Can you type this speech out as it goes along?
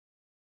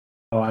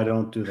Oh, I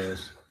don't do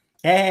those.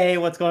 Hey,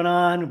 what's going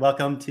on?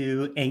 Welcome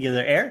to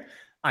Angular Air.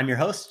 I'm your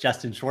host,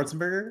 Justin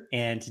Schwarzenberger,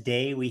 and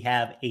today we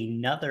have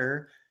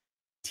another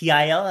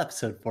TIL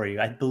episode for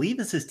you. I believe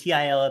this is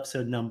TIL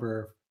episode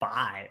number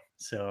 5.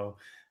 So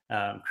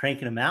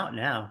cranking them out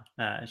now.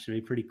 It should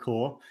be pretty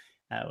cool.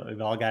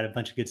 We've all got a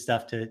bunch of good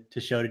stuff to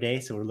show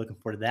today, so we're looking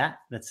forward to that.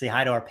 Let's say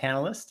hi to our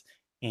panelists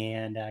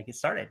and get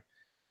started.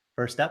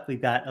 First up,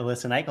 we've got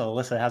Alyssa Nichol.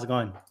 Alyssa, how's it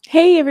going?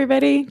 Hey,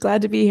 everybody.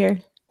 Glad to be here.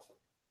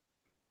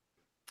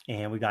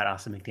 And we got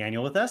Austin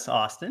McDaniel with us.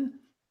 Austin.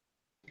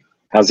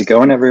 How's it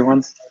going,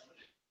 everyone?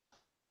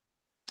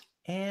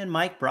 And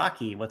Mike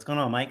Brocky. What's going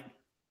on, Mike?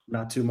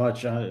 Not too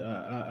much.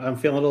 I'm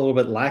feeling a little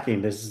bit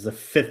lacking. This is the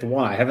 5th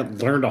one. I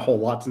haven't learned a whole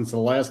lot since the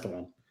last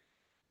one.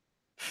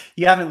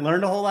 You haven't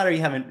learned a whole lot, or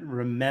you haven't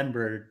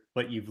remembered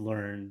what you've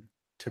learned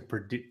to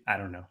produce? I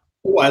don't know.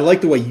 Oh, I like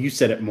the way you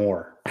said it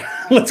more.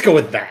 Let's go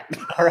with that.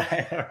 All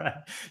right.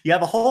 You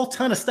have a whole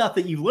ton of stuff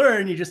that you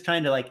learn. You're just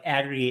trying to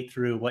aggregate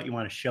through what you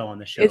want to show on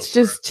the show. It's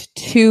just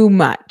too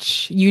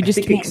much. You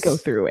just can't go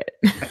through it.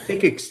 I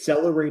think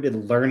accelerated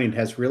learning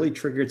has really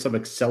triggered some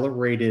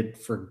accelerated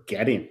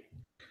forgetting.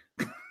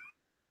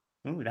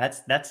 Ooh,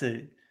 that's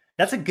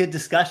a good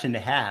discussion to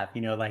have.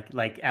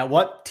 Like at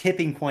what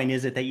tipping point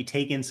is it that you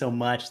take in so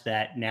much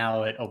that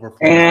now it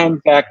overflows?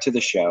 And back to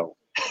the show.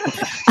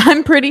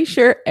 I'm pretty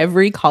sure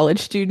every college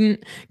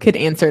student could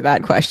answer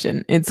that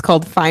question. It's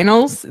called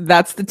finals.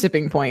 That's the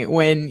tipping point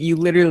when you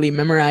literally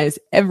memorize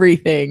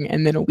everything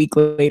and then a week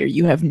later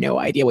you have no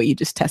idea what you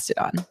just tested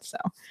on. So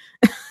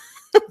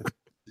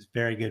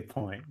very good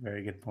point.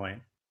 Very good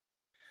point.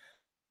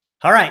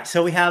 All right,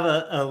 so we have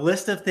a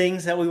list of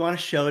things that we want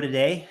to show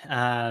today.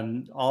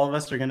 All of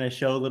us are going to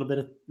show a little bit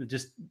of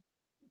just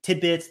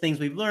tidbits, things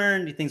we've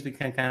learned, things we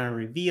can kind of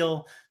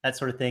reveal, that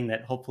sort of thing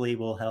that hopefully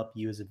will help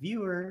you as a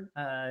viewer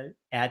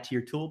add to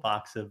your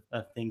toolbox of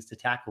things to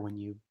tackle when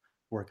you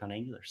work on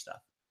Angular stuff.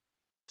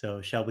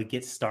 So shall we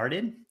get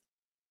started?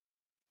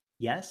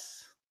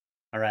 Yes?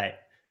 All right.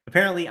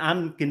 Apparently,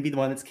 I'm going to be the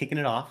one that's kicking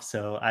it off.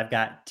 So I've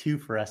got 2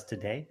 for us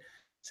today.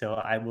 So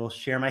I will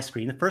share my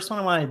screen. The first one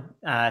I want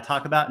to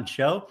talk about and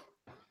show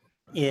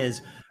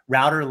is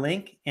router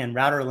link and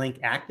router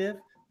link active.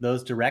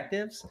 Those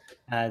directives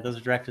are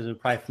directives we're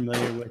probably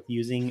familiar with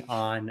using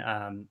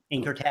on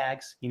anchor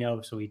tags.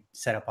 So we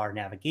set up our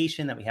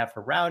navigation that we have for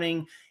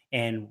routing,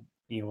 and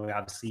we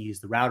obviously use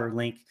the router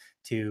link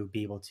to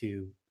be able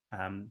to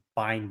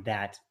bind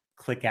that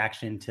click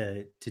action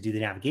to do the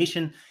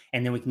navigation.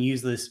 And then we can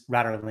use this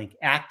router link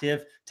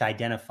active to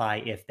identify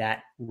if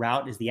that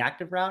route is the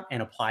active route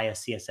and apply a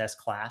CSS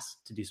class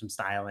to do some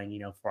styling,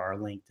 for our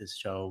link to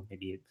show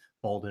maybe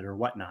bolded or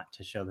whatnot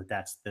to show that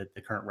that's the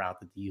current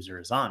route that the user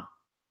is on.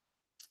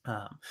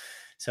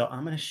 So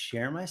I'm going to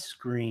share my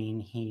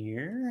screen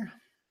here.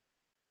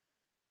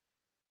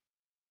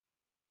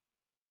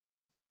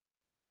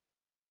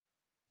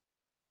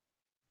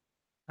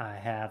 I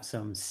have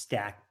some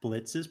stack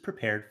blitzes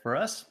prepared for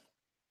us.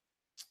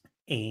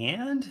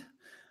 And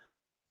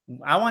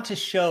I want to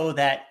show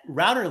that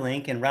router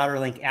link and router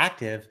link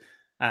active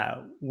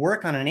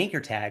work on an anchor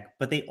tag,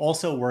 but they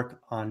also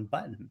work on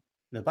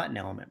the button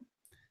element.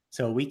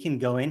 So we can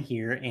go in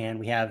here and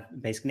we have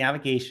basic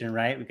navigation,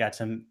 right? We've got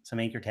some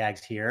anchor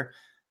tags here.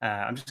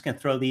 I'm just going to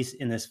throw these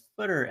in this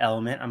footer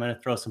element. I'm going to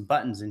throw some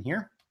buttons in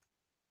here.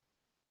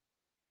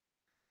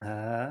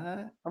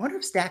 I wonder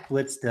if Stack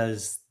Blitz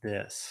does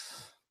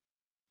this.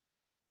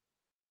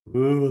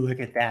 Ooh,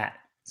 look at that.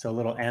 So a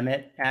little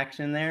emmet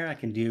action there. I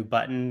can do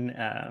button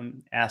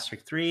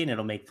 *3 and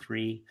it'll make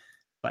 3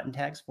 button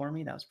tags for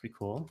me. That was pretty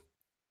cool.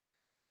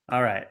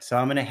 All right, so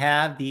I'm going to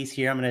have these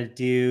here. I'm going to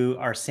do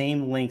our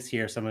same links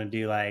here. So I'm going to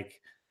do like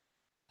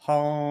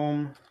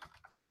home,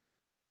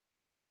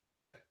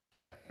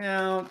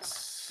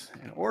 accounts,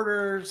 and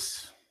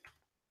orders.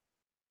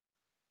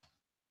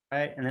 All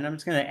right, and then I'm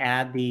just going to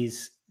add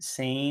these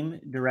same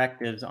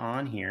directives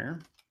on here.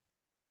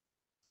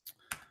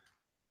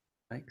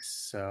 Like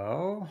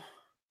so.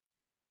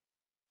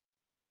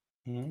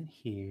 And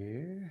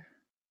here.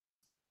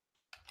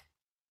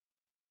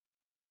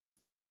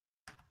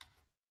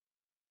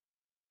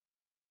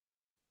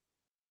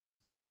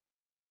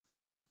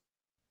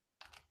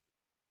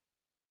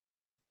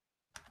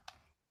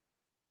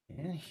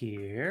 And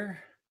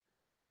here.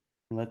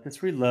 Let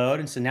this reload.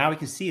 And so now we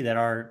can see that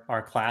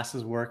our class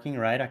is working,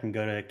 right? I can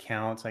go to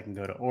accounts. I can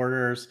go to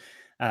orders.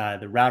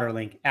 The router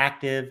link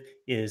active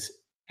is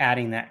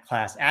adding that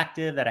class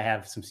active that I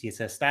have some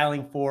CSS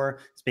styling for.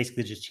 It's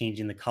basically just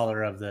changing the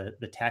color of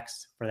the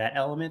text for that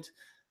element.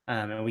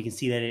 And we can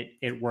see that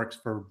it works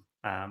for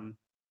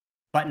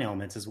button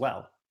elements as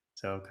well.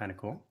 So kind of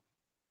cool.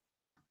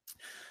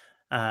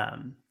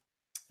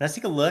 Let's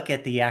take a look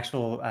at the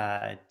actual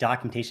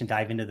documentation,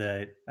 dive into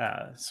the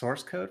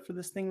source code for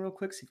this thing real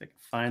quick. See if I can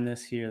find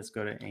this here. Let's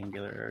go to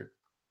angular.io.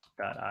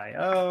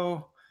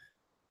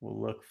 We'll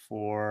look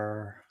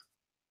for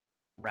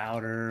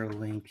router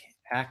link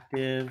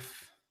active.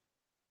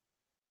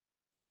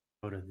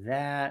 Go to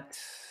that.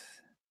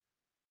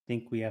 I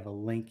think we have a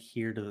link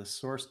here to the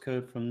source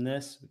code from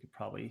this. We could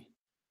probably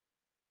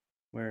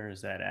Where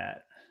is that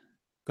at?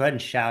 Go ahead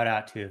and shout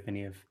out to if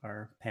any of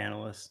our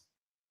panelists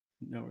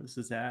know where this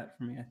is at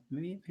for me.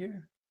 Maybe up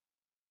here.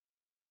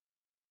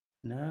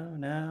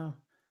 No.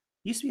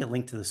 Used to be a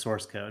link to the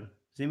source code.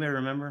 Does anybody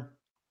remember?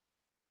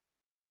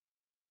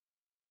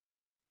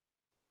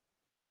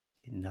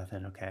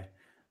 Nothing. Okay.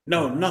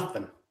 No,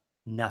 nothing.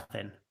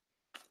 Nothing.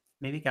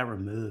 Maybe it got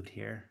removed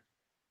here.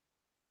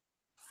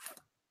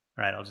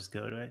 All right, I'll just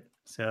go to it.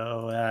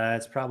 So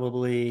it's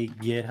probably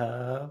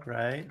GitHub,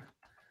 right?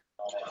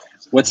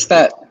 What's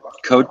that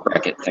code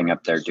bracket thing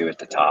up there do at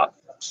the top?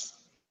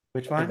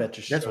 Which I one? think that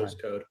just This shows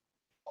one. code.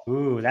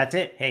 Ooh, that's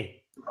it.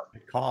 Hey,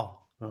 good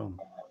call. Boom.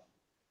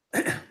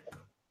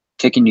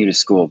 Taking you to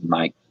school,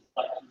 Mike.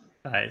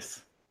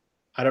 Nice.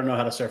 I don't know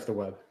how to surf the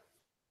web.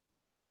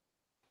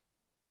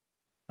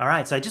 All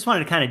right, so I just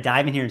wanted to kind of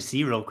dive in here and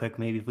see real quick,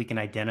 maybe if we can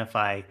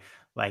identify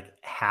like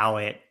how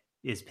it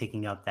is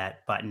picking up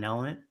that button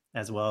element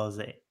as well as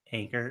the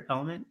anchor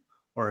element,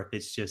 or if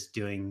it's just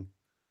doing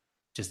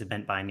just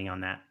event binding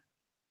on that.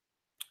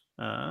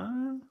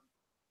 Kind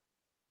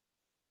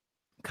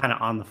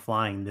of on the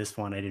flying, this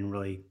one I didn't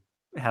really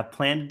have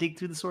planned to dig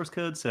through the source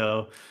code,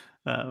 so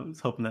I was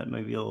hoping that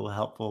might be a little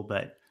helpful,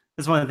 but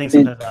that's one of the things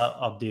sometimes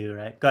I'll do,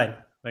 right? Go ahead.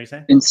 What are you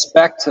saying?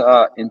 Inspect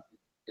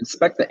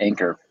the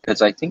anchor,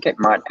 because I think it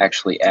might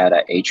actually add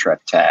a href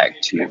tag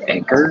to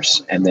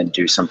anchors and then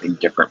do something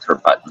different for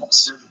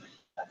buttons.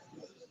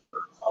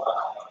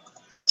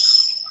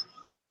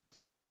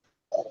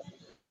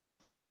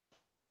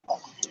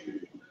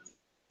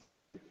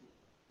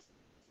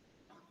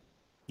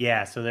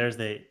 Yeah, so there's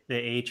the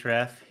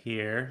href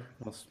here,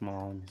 a little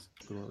small. Let me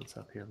scroll this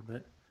up here a little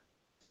bit.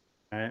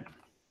 All right.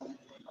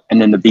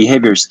 And then the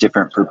behavior is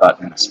different for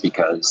buttons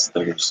because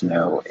there's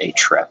no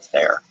href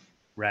there.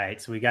 Right.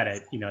 So we got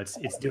to,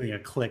 it's doing a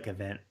click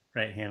event,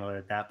 right, handler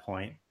at that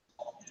point.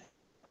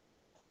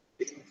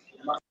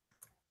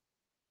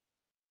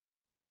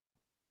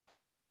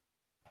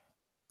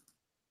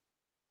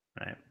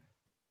 Right.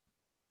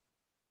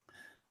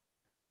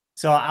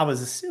 So I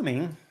was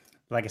assuming,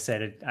 like I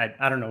said,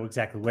 I don't know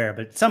exactly where,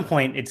 but at some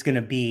point it's going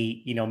to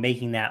be,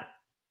 making that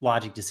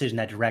logic decision.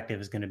 That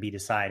directive is going to be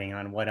deciding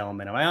on what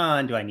element am I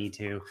on? Do I need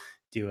to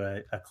do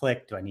a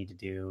click? Do I need to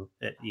do,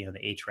 the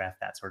href,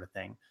 that sort of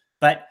thing?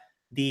 But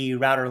the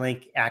router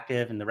link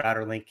active, and the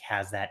router link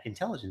has that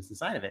intelligence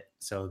inside of it,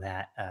 so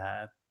that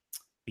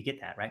we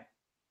get that, right?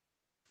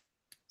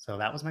 So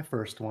that was my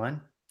first one.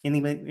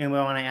 Anyone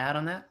want to add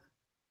on that?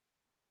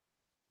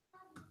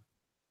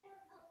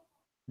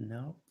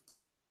 No.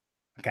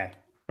 Okay,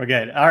 we're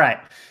good. All right.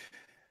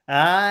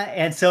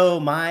 And so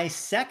my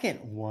second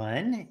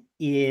one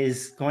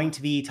is going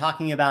to be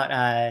talking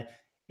about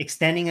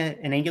extending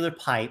an Angular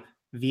pipe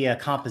via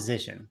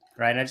composition,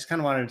 right? And I just kind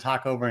of wanted to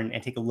talk over and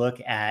take a look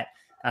at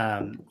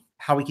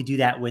how we could do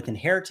that with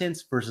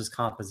inheritance versus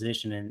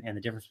composition, and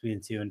the difference between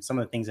the two, and some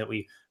of the things that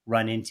we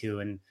run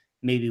into, and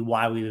maybe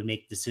why we would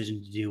make the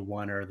decision to do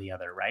one or the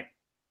other, right?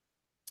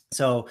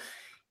 So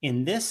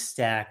in this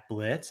stack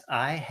blitz,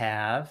 I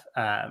have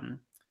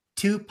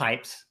 2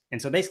 pipes.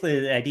 And so basically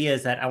the idea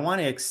is that I want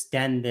to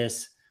extend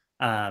this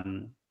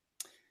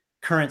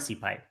currency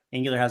pipe.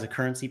 Angular has a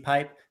currency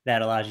pipe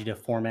that allows you to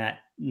format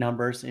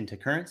numbers into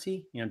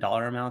currency,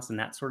 dollar amounts and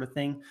that sort of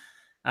thing.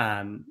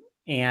 And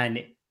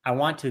I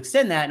want to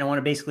extend that, and I want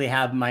to basically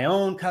have my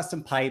own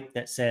custom pipe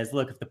that says,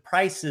 look, if the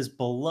price is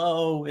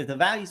below, if the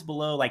value is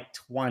below like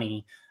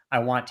 20, I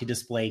want to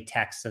display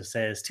text that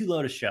says too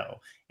low to show.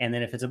 And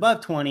then if it's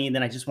above 20,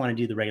 then I just want to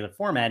do the regular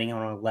formatting. I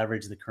want to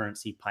leverage the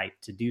currency pipe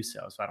to do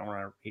so. So I don't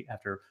want to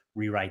have to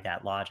rewrite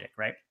that logic,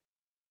 right?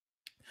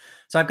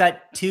 So I've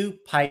got 2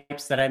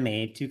 pipes that I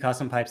made, 2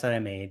 custom pipes that I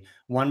made,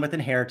 one with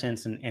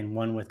inheritance and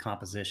one with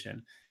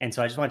composition. And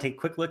so I just want to take a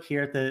quick look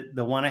here at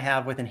the one I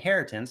have with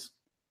inheritance.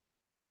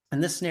 In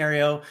this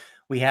scenario,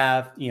 we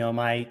have,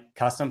 my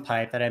custom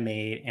pipe that I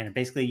made, and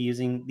basically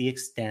using the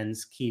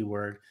extends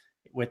keyword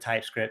with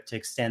TypeScript to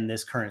extend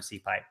this currency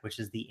pipe, which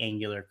is the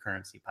Angular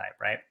currency pipe,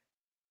 right?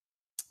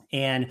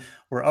 And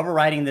we're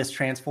overriding this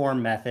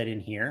transform method in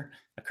here.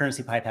 A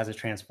currency pipe has a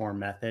transform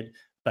method,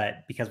 but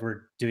because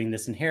we're doing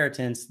this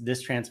inheritance,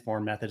 this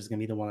transform method is going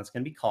to be the one that's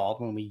going to be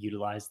called when we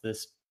utilize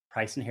this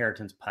price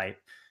inheritance pipe.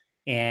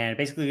 And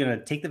basically going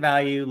to take the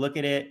value, look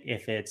at it.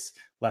 If it's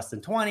less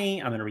than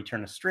 20, I'm going to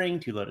return a string,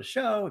 too low to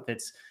show. If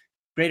it's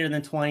greater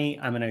than 20,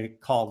 I'm going to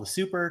call the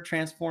super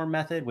transform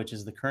method, which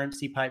is the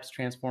currency pipe's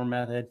transform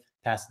method,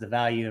 pass the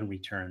value and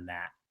return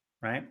that,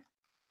 right?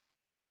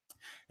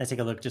 Let's take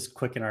a look just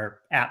quick in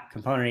our app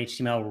component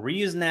HTML where we're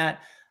using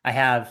that. I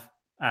have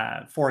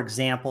 4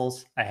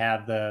 examples. I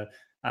have the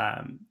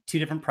 2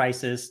 different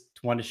prices,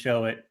 one to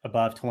show it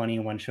above 20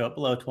 and one to show it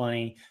below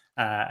 20.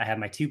 I have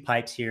my 2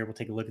 pipes here. We'll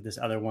take a look at this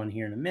other one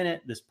here in a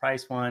minute, this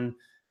price one,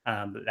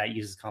 that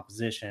uses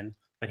composition.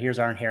 But here's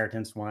our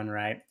inheritance one,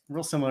 right?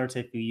 Real similar to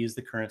if we use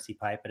the currency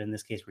pipe, but in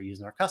this case, we're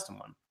using our custom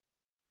one.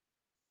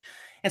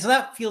 And so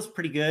that feels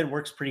pretty good,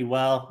 works pretty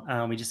well.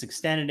 We just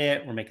extended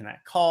it. We're making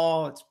that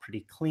call. It's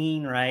pretty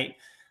clean, right?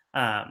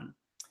 And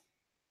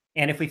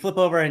if we flip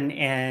over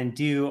and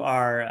do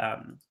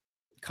our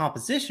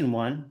composition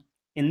one,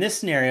 in this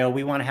scenario,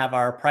 we want to have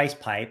our price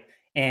pipe,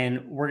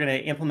 and we're going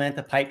to implement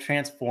the pipe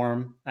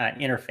transform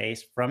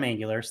interface from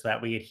Angular so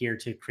that we adhere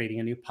to creating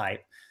a new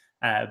pipe.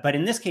 But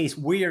in this case,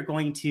 we are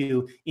going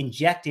to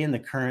inject in the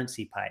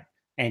currency pipe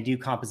and do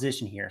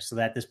composition here so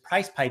that this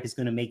price pipe is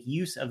going to make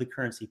use of the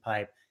currency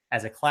pipe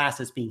as a class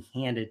that's being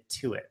handed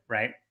to it,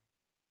 right?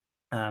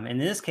 And in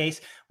this case,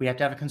 we have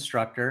to have a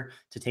constructor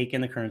to take in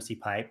the currency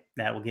pipe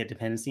that will get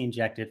dependency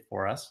injected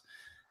for us.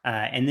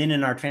 And then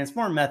in our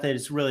transform method,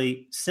 it's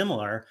really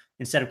similar.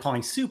 Instead of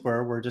calling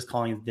super, we're just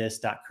calling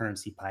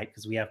this.currency pipe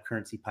because we have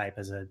currency pipe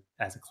as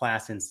a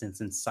class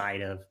instance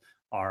inside of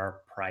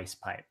our price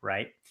pipe,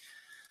 right?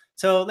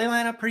 So they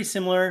line up pretty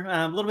similar.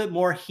 A little bit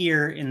more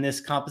here in this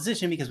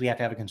composition because we have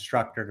to have a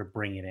constructor to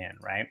bring it in,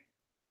 right?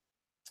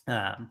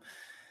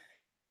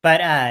 But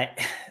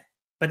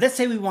let's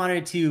say we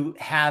wanted to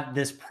have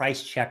this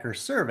price checker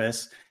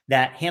service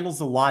that handles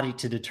the logic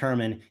to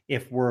determine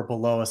if we're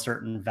below a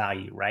certain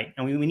value, right?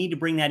 And we need to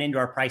bring that into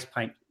our price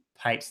pipe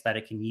so that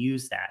it can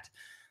use that.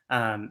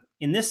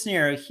 In this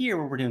scenario here,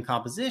 where we're doing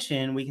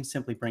composition, we can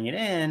simply bring it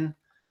in,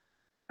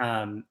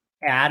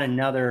 add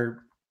another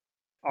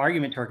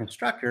argument to our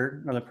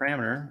constructor, another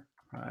parameter,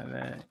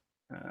 private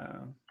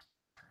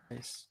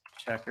price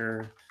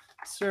checker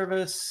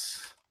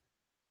service,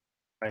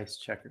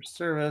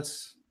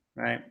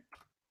 right?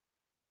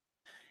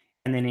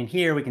 And then in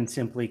here, we can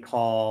simply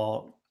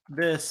call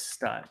this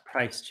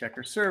price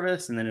checker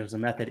service. And then there's a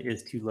method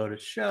is to load a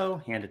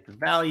show, hand it the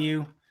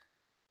value,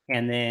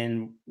 and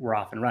then we're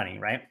off and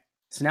running, right?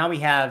 So now we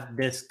have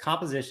this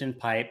composition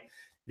pipe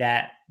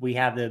that we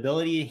have the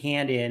ability to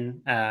hand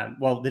in.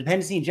 Well, the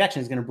dependency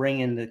injection is going to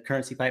bring in the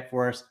currency pipe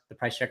for us, the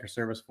price checker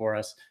service for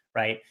us,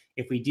 right?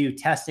 If we do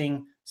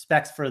testing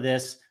specs for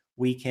this,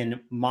 we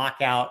can mock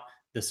out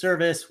the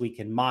service. We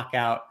can mock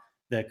out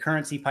the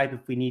currency pipe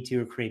if we need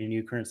to, or create a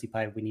new currency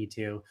pipe if we need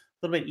to.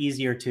 A little bit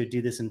easier to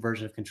do this in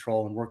version of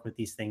control and work with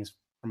these things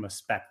from a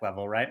spec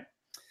level, right?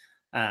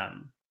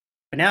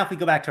 But now if we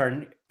go back to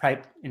our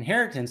pipe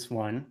inheritance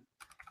one,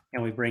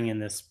 and we bring in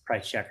this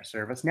price checker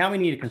service, now we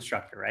need a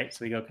constructor, right?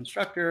 So we go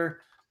constructor,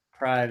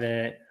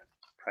 private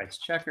price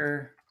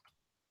checker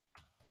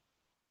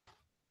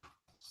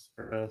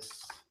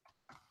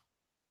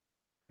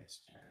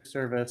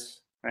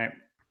service, right?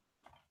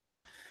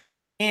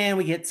 And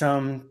we get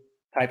some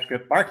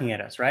TypeScript barking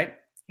at us, right?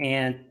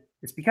 And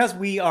it's because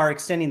we are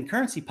extending the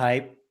currency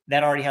pipe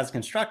that already has a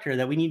constructor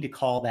that we need to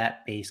call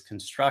that base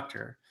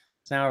constructor.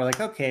 So now we're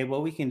like, okay,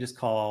 well, we can just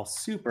call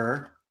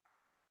super,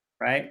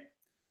 right?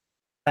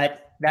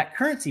 But that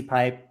currency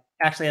pipe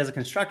actually has a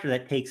constructor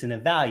that takes in a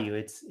value.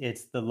 It's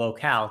the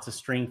locale. It's a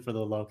string for the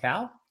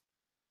locale.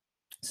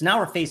 So now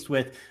we're faced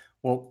with,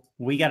 well,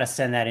 we got to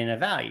send that in a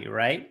value,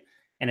 right?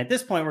 And at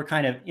this point, we're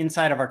kind of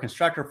inside of our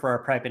constructor for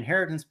our pipe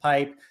inheritance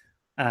pipe.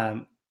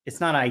 It's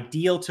not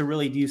ideal to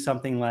really do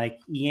something like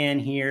en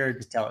here,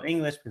 just tell it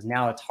English, because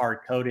now it's hard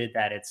coded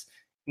that it's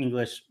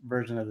English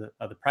version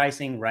of the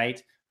pricing,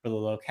 right, for the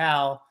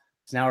locale.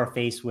 So now we're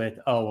faced with,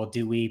 oh, well,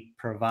 do we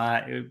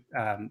provide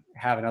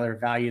have another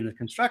value in the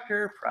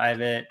constructor,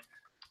 private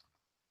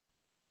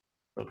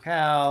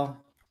locale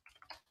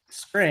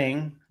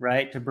string,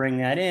 right, to bring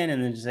that in,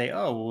 and then just say,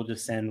 oh, we'll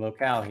just send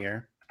locale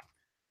here.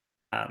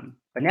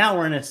 But now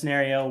we're in a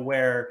scenario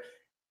where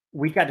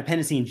we've got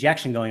dependency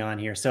injection going on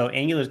here. So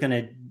Angular is going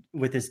to,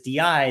 with this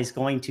DI, is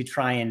going to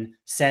try and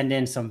send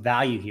in some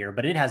value here,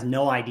 but it has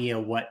no idea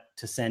what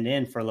to send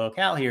in for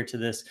locale here to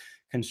this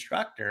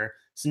constructor.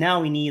 So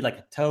now we need like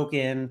a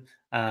token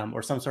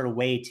or some sort of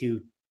way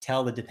to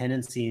tell the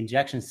dependency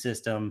injection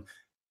system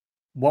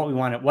what we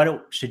want, what it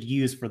should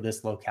use for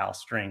this locale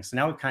string. So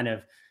now we've kind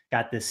of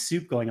got this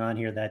soup going on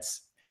here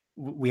that's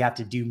we have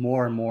to do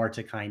more and more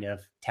to kind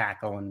of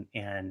tackle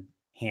and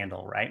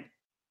handle, right?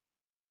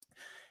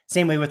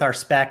 Same way with our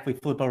spec, we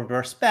flip over to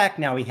our spec.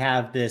 Now we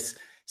have this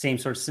same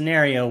sort of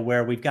scenario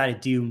where we've got to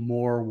do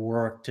more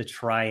work to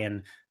try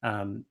and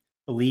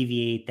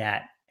alleviate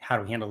that, how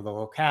to handle the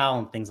locale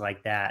and things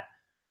like that.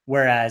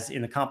 Whereas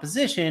in the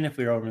composition, if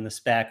we were over in the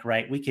spec,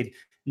 right, we could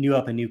new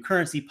up a new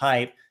currency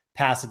pipe,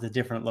 pass it to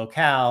different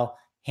locale,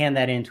 hand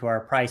that into our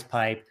price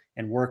pipe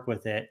and work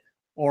with it,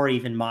 or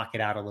even mock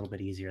it out a little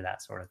bit easier,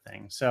 that sort of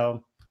thing.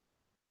 So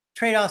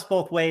trade-offs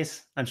both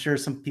ways. I'm sure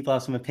some people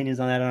have some opinions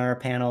on that on our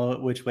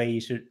panel, which way you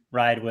should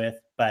ride with,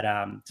 but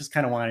just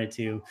kind of wanted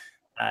to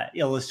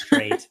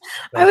illustrate.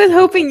 I was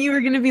hoping you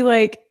were going to be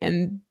like,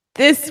 and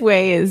this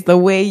way is the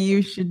way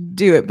you should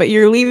do it, but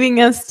you're leaving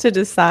us to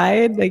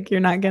decide. Like, you're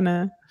not going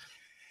to.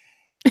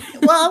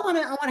 Well, I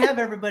want to have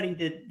everybody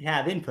to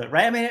have input,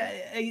 right? I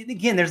mean,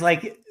 again, there's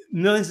like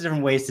millions of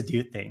different ways to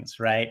do things,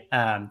 right?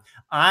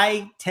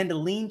 I tend to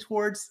lean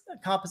towards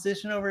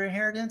composition over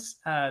inheritance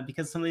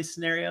because of some of these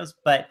scenarios,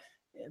 but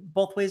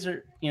both ways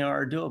are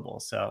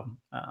doable. So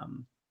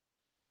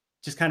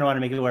just kind of want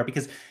to make it aware,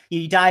 because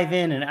you dive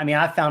in, and I mean,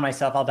 I found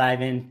myself, I'll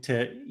dive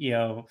into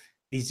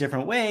these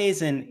different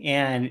ways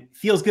and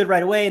feels good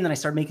right away, and then I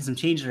start making some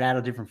changes or add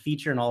a different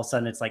feature, and all of a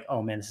sudden it's like,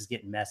 oh man, this is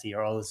getting messy,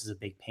 or oh, this is a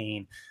big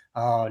pain.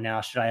 Oh,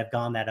 now should I have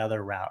gone that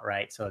other route,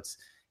 right? So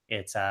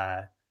it's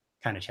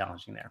kind of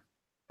challenging there.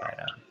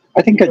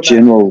 I think Can a you go back-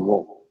 general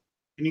rule.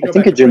 Can you I go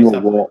think back a to general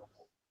 47 rule.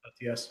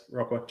 Yes,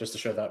 real quick, just to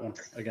show that one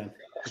again,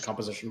 the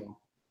composition one.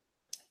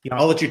 Yeah.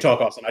 I'll let you talk,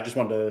 Austin. I just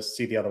wanted to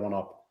see the other one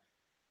up.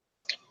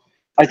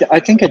 I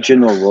think a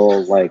general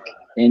rule, like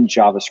in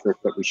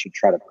JavaScript, that we should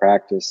try to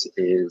practice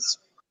is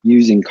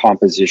using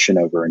composition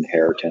over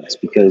inheritance,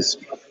 because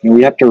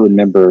we have to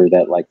remember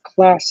that like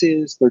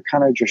classes, they're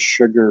kind of just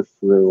sugar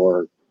through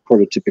or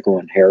prototypical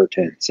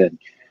inheritance, and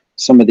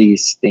some of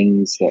these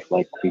things that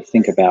like we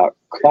think about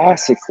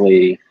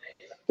classically,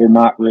 they're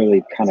not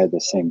really kind of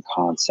the same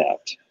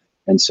concept.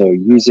 And so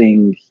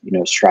using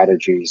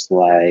strategies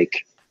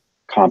like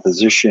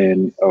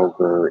composition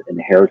over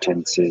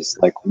inheritance is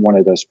like one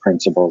of those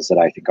principles that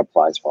I think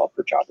applies well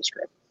for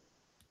JavaScript.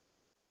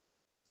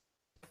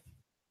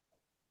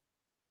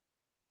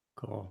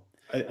 Cool.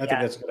 I think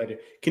that's a good idea.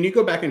 Can you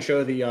go back and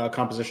show the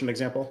composition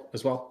example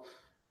as well,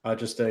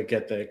 just to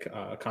get the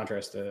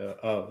contrast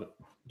to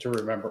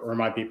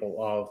remind people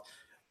of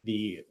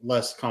the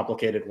less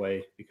complicated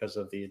way because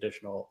of the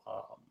additional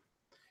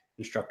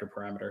instructor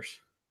parameters.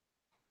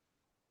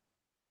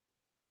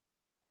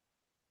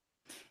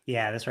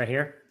 Yeah, this right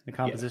here, the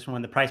composition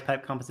one, the price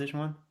pipe composition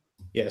one.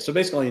 Yeah, so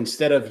basically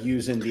instead of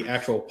using the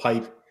actual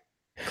pipe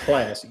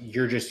class,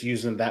 you're just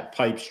using that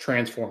pipe's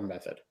transform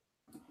method.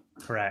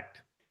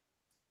 Correct.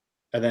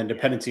 And then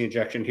dependency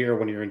injection here,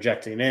 when you're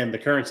injecting in the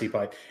currency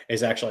pipe,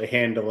 is actually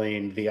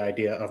handling the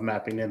idea of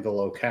mapping in the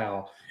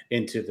locale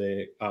into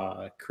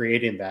the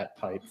creating that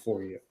pipe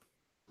for you.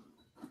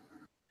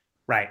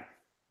 Right.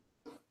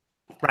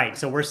 Right.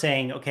 So we're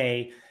saying,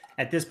 okay,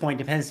 at this point,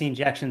 dependency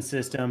injection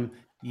system,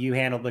 you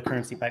handle the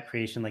currency pipe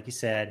creation, like you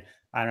said.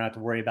 I don't have to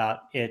worry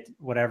about it,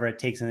 whatever it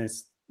takes in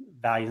its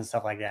values and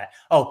stuff like that.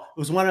 Oh, it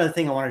was one other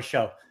thing I wanted to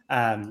show.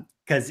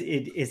 Because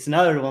it's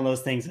another one of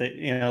those things that,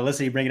 let's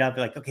say you bring it up,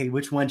 like, okay,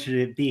 which one should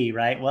it be,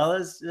 right? Well,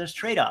 there's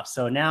trade-offs.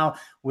 So now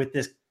with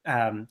this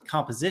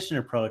composition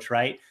approach,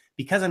 right,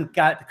 because I've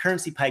got the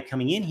currency pipe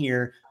coming in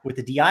here with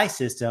the DI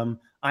system,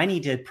 I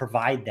need to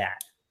provide that,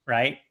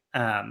 right?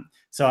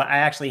 So I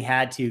actually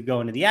had to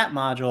go into the app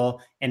module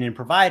and in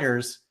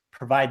providers,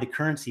 provide the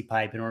currency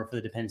pipe in order for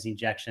the dependency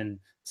injection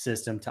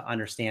system to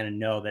understand and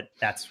know that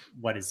that's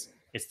what it's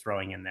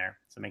throwing in there.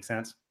 Does that make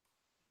sense?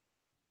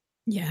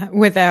 Yeah,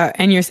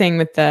 and you're saying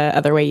with the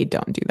other way, you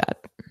don't do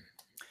that.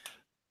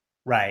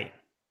 Right.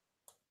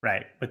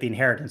 With the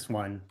inheritance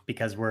one,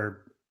 because we're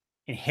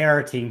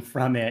inheriting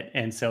from it.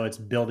 And so it's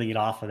building it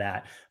off of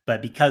that.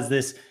 But because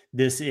this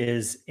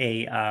is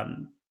a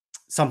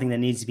something that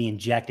needs to be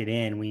injected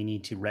in, we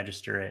need to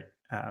register it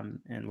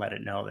and let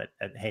it know that,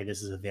 hey,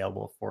 this is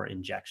available for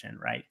injection,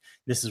 right?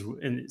 This is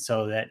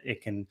so that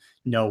it can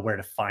know where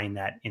to find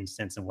that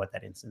instance and what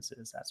that instance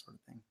is, that sort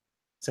of thing.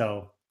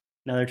 So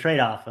another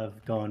trade-off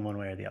of going one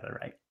way or the other,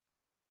 right?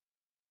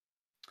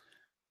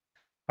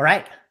 All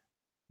right.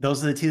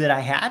 Those are the two that I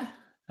had.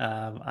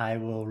 I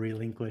will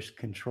relinquish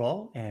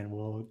control and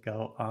we'll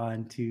go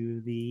on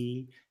to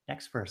the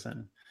next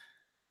person.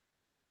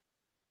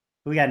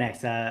 Who we got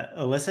next?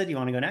 Alyssa, do you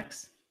want to go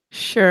next?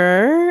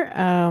 Sure.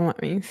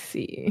 Let me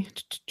see.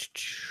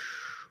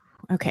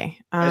 Okay.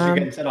 As you're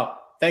getting set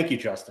up. Thank you,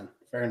 Justin.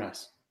 Very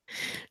nice.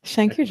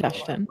 Thank you,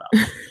 Justin.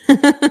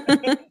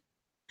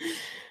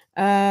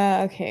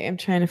 Okay, I'm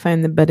trying to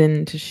find the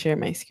button to share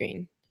my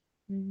screen.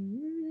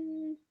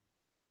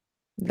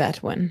 That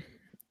one.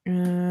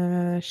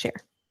 Share.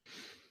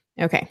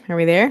 Okay, are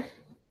we there?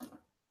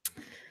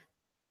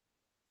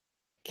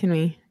 Can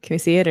we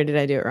see it, or did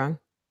I do it wrong?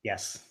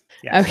 Yes.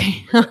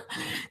 Okay.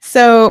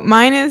 So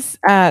mine is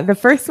the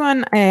first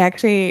one I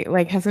actually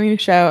have something to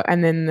show,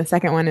 and then the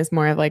second one is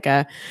more of like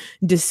a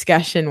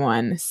discussion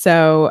one.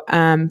 So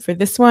for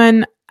this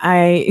one,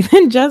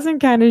 Justin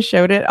kind of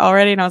showed it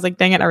already, and I was like,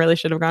 dang it, I really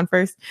should have gone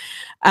first.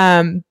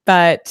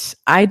 But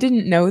I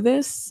didn't know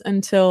this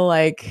until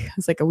it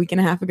was a week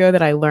and a half ago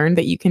that I learned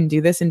that you can do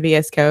this in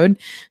VS Code.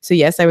 So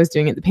yes, I was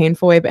doing it the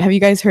painful way, but have you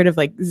guys heard of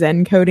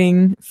Zen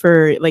coding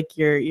for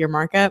your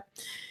markup?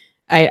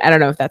 I don't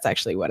know if that's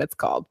actually what it's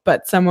called,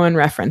 but someone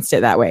referenced it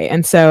that way.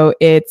 And so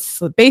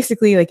it's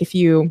basically if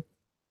you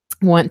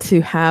want to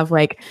have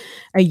a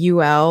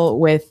UL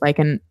with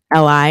an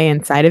LI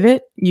inside of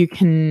it, you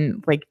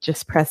can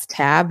just press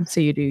tab.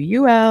 So you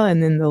do UL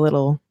and then the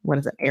little,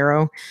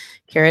 arrow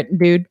caret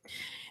dude.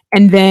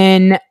 And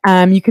then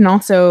you can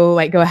also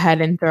go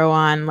ahead and throw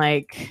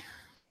on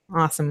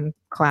awesome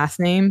class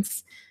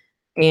names.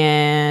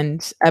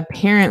 And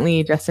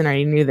apparently Justin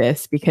already knew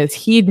this because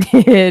he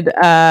did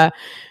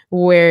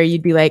where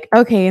you'd be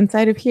okay,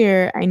 inside of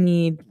here, I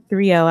need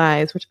 3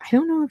 LIs, which I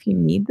don't know if you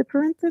need the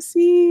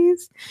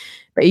parentheses,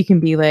 but you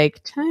can be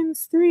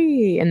times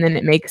 3, and then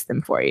it makes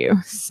them for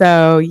you.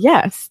 So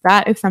yes,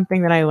 that is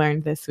something that I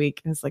learned this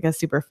week. It was a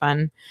super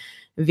fun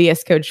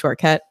VS Code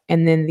shortcut.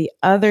 And then the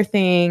other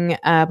thing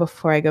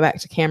before I go back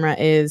to camera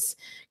is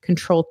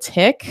Control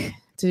Tick.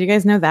 Did you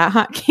guys know that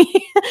hotkey?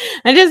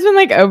 I've just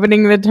been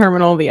opening the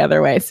terminal the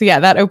other way. So yeah,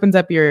 that opens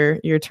up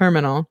your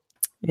terminal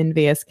in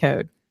VS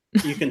Code.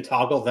 You can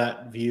toggle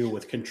that view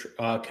with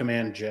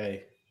Command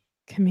J.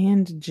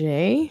 Command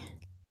J?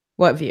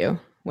 What view?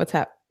 What's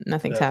that?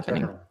 Nothing's the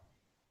happening. terminal.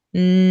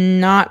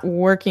 Not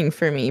working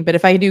for me. But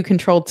if I do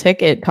control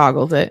tick, it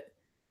toggles it.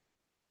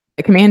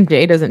 The command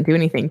J doesn't do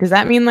anything. Does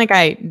that mean like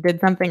I did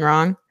something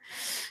wrong?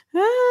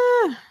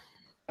 Ah.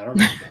 I don't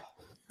know.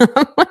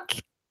 I'm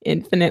like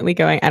infinitely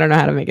going. I don't know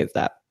how to make it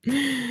stop.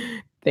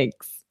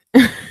 Thanks.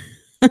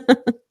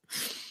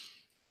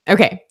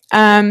 Okay.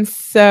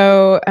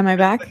 So am I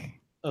back?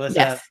 Alyssa,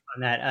 Yes.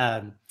 on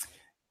that.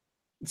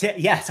 So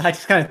I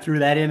just kind of threw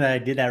that in. I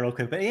did that real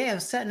quick, but yeah, I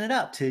was setting it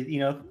up to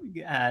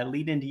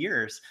lead into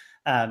yours.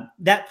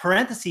 That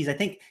parentheses, I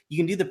think you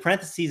can do the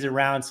parentheses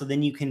around, so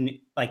then you can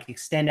like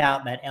extend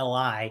out that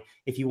li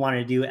if you want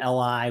to do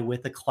li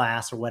with a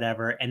class or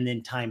whatever, and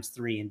then times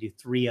 3 and do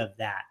 3 of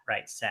that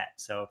right set.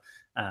 So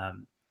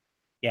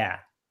yeah,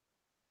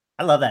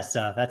 I love that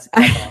stuff. That's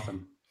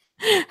awesome.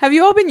 Have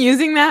you all been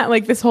using that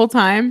like this whole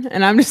time?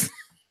 And I'm just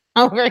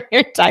over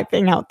here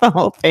typing out the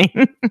whole thing.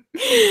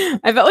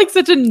 I felt like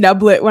such a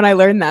nublet when I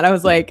learned that. I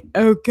was like,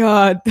 oh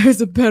God, there's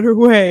a better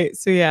way.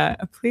 So yeah,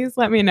 please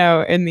let me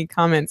know in the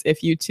comments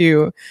if you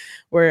too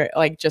were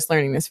like just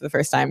learning this for the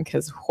first time,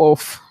 because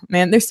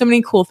man, there's so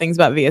many cool things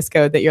about VS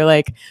Code that you're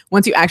like,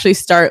 once you actually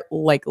start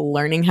like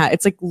learning how,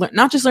 it's like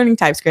not just learning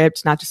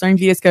TypeScript, not just learning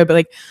VS Code, but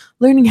like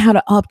learning how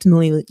to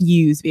optimally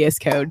use VS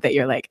Code, that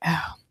you're like,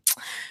 oh,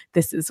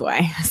 this is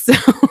why. So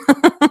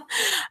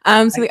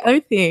so the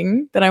other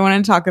thing that I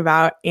want to talk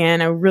about,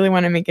 and I really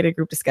want to make it a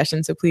group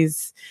discussion, so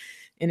please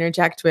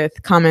interject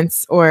with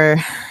comments or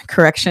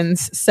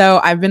corrections.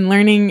 So I've been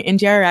learning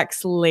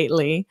NGRX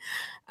lately.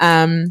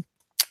 And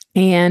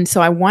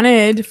so I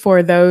wanted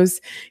for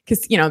those,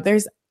 because,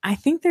 I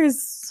think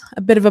there's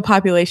a bit of a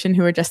population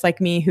who are just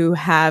like me, who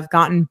have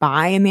gotten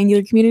by in the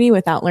Angular community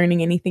without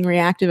learning anything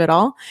reactive at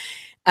all.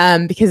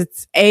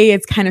 Because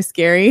it's kind of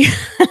scary.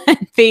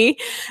 B,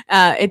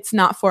 it's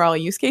not for all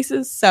use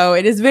cases. So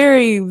it is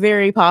very,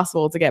 very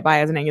possible to get by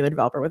as an Angular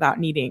developer without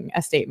needing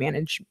a state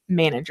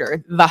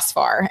manager thus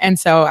far. And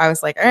so I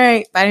was like, all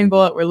right, biting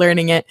bullet, we're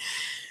learning it.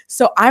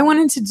 So I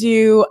wanted to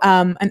do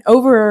an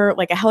over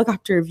like a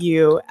helicopter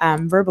view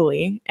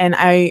verbally. And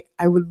I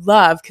would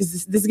love, because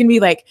this is going to be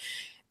like,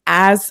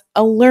 as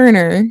a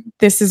learner,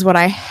 this is what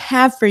I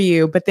have for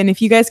you. But then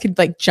if you guys could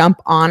like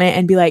jump on it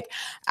and be like,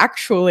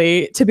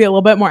 actually, to be a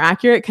little bit more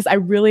accurate, because I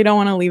really don't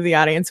want to leave the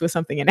audience with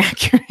something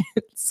inaccurate.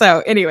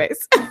 So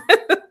anyways,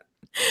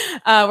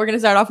 we're going to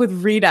start off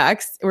with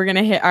Redux. We're going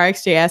to hit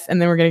RxJS, and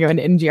then we're going to go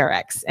into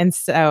NGRX. And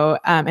so,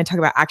 and talk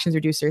about actions,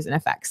 reducers, and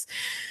effects.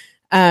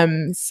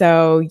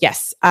 So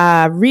yes,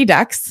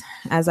 Redux,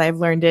 as I've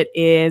learned it,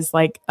 is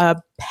like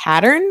a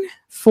pattern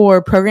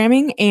for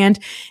programming, and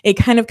it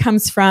kind of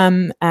comes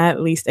from, at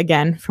least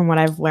again, from what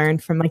I've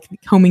learned from like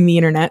combing the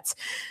internet,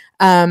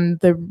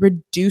 the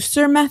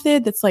reducer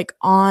method that's like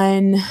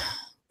on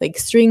like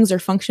strings or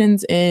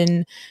functions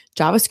in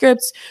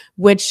JavaScript,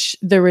 which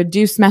the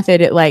reduce method,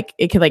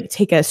 it could like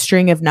take a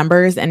string of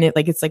numbers, and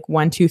it's like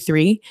 1, 2,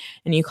 3,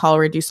 and you call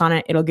reduce on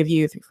it, it'll give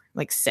you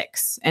like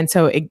 6. And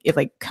so it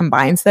like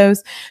combines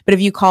those. But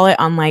if you call it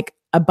on like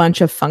a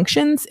bunch of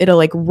functions, it'll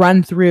like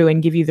run through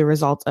and give you the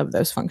results of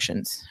those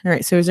functions. All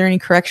right. So is there any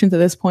corrections at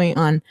this point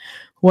on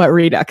what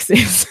Redux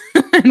is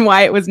and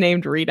why it was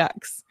named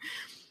Redux?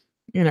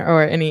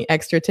 Or any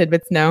extra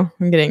tidbits? No,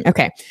 I'm kidding.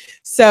 Okay.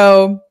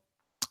 So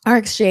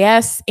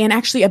RxJS, and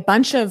actually a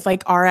bunch of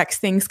like Rx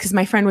things, because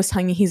my friend was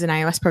telling me he's an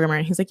iOS programmer,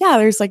 and he's like, yeah,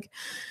 there's like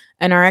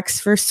an Rx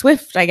for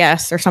Swift, I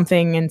guess, or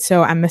something. And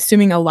so I'm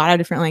assuming a lot of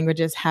different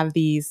languages have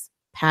these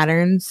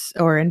patterns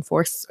or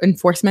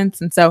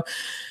enforcements. And so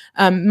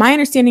my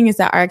understanding is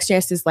that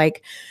RxJS is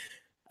like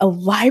a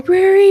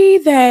library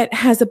that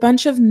has a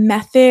bunch of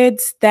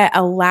methods that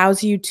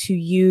allows you to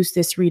use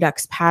this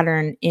Redux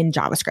pattern in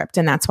JavaScript.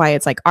 And that's why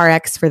it's like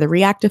Rx for the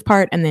reactive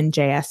part and then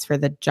JS for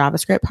the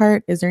JavaScript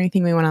part. Is there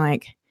anything we want to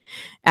like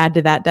add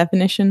to that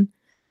definition?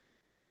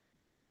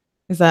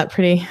 Is that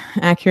pretty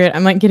accurate?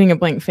 I'm like getting a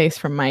blank face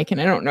from Mike, and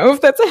I don't know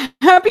if that's a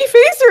happy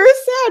face or a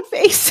sad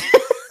face.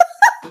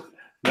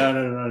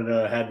 No.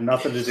 It had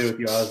nothing to do with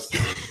you. I was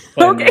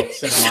playing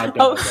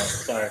with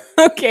Sorry.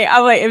 Okay.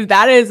 I'm like, if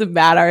that is a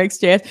bad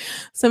RxJS,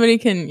 somebody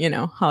can,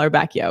 holler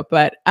back yo.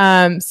 But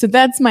so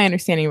that's my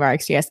understanding of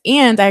RxJS.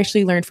 And I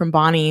actually learned from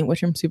Bonnie,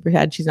 which I'm super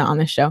sad she's not on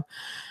this show,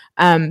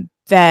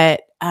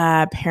 that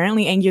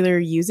apparently Angular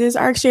uses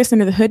RxJS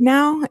under the hood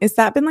now. Has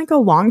that been like a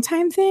long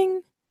time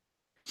thing?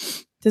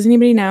 Does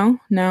anybody know?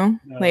 No?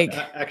 Like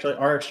actually,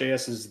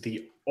 RxJS is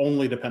the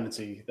only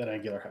dependency that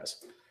Angular has.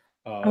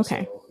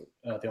 Okay.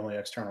 So, the only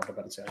external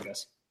dependency, I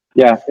guess.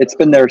 Yeah, it's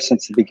been there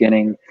since the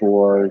beginning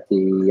for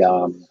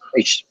the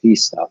HTTP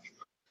stuff.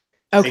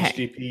 Okay.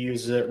 HTTP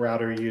uses it,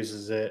 Router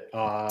uses it,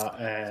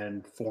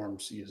 and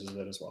Forms uses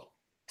it as well.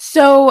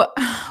 So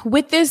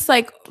with this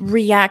like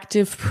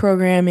reactive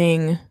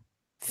programming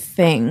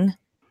thing,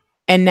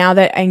 and now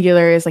that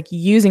Angular is like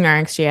using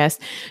RxJS,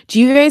 do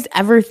you guys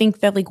ever think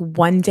that like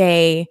one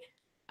day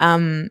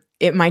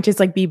it might just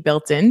like be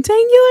built into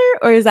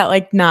Angular, or is that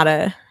like not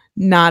a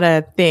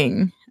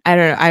thing? I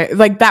don't know. I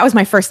like that was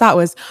my first thought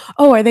was,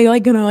 oh, are they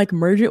like gonna like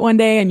merge it one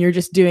day and you're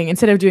just doing,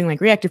 instead of doing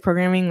like reactive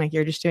programming, like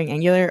you're just doing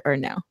Angular, or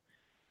no?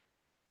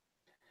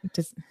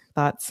 Just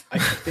thoughts. I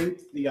think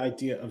the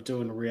idea of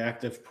doing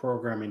reactive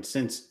programming,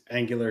 since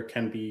Angular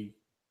can be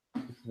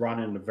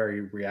run in a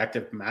very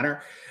reactive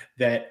manner,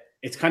 that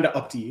it's kind of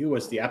up to you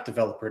as the app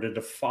developer to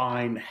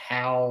define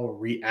how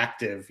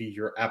reactive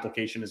your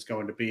application is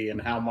going to be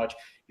and how much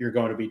you're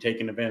going to be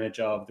taking advantage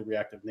of the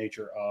reactive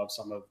nature of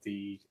some of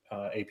the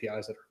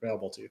APIs that are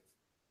available to you.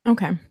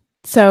 Okay.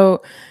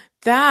 So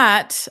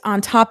that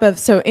on top of,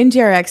 so in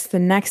GRX, the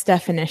next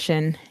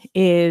definition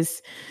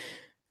is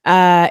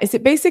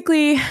it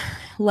basically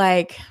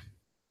like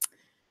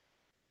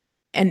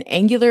an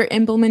Angular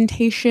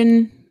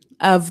implementation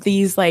of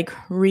these like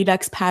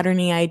Redux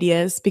patterny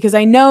ideas? Because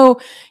I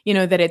know,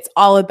 that it's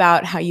all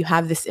about how you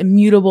have this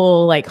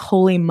immutable, like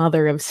holy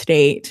mother of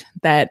state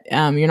that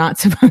you're not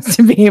supposed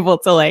to be able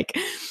to like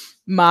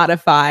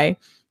modify.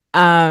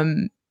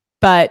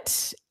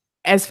 But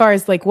as far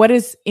as like, what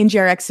is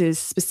NGRX's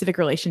specific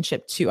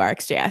relationship to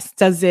RxJS?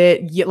 Does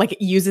it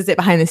it uses it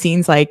behind the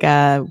scenes like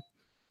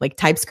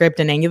TypeScript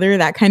and Angular,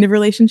 that kind of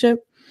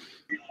relationship?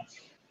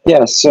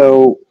 Yeah,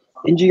 so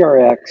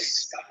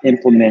NGRX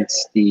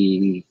implements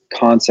the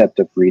concept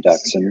of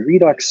Redux, and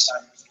Redux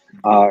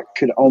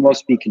could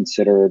almost be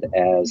considered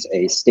as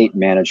a state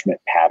management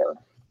pattern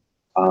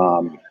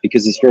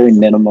because it's very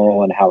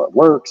minimal in how it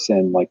works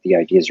and like the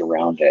ideas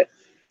around it.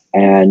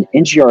 And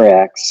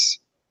NGRX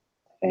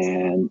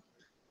and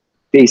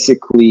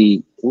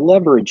basically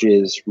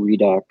leverages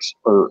Redux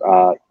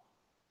or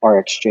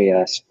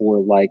RxJS for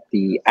like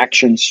the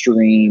action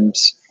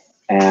streams,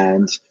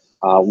 and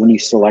when you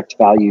select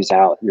values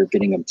out, you're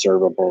getting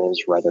observables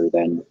rather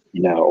than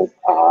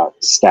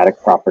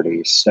static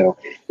properties. So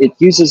it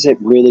uses it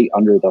really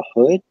under the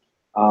hood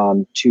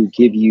to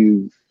give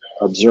you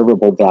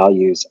observable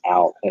values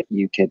out that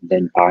you can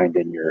then bind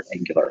in your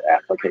Angular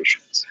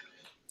applications.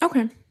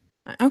 Okay.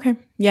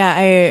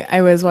 Yeah,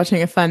 I was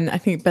watching I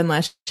think Ben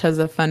Lesh has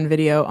a fun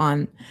video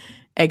on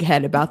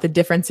Egghead about the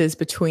differences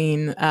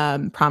between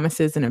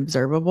promises and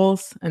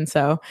observables. And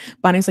so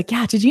Bonnie was like,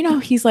 yeah, did you know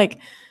he's like,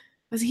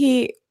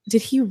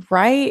 did he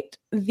write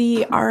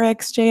the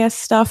RxJS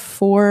stuff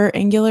for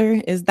Angular?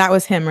 That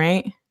was him,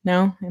 right?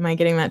 No? Am I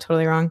getting that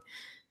totally wrong?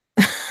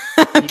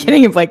 I'm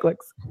kidding if Blake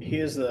looks. He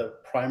is the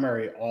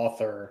primary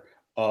author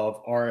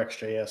of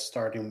RxJS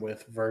starting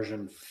with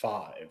version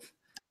 5.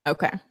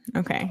 Okay.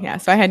 Yeah.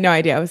 So I had no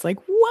idea. I was like,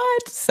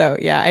 what? So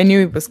yeah, I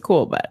knew it was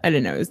cool, but I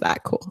didn't know it was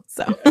that cool.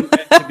 So and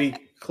to be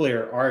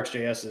clear,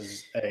 RxJS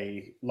is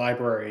a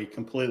library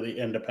completely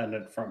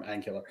independent from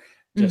Angular.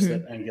 Just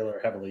that Angular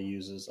heavily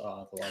uses the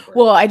library.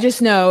 Well, I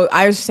just know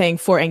I was saying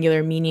for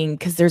Angular, meaning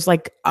because there's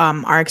like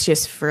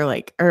RxJS for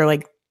like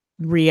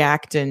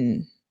React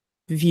and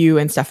Vue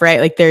and stuff, right?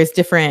 Like there's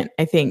different,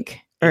 I think,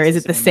 or is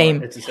it the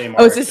same? It's the same.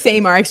 Oh, it's the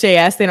same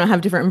RxJS. They don't have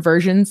different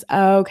versions.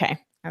 Oh, okay.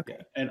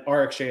 And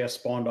RxJS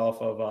spawned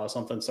off of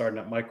something starting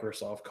at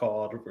Microsoft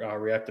called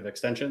Reactive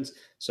Extensions.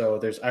 So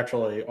there's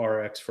actually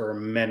Rx for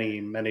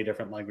many, many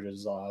different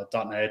languages: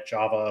 .NET,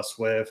 Java,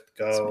 Swift,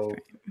 Go,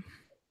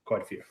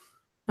 quite a few.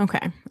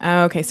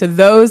 Okay. So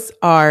those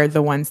are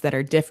the ones that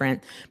are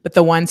different, but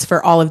the ones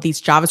for all of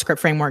these JavaScript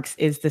frameworks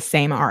is the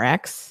same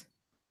Rx.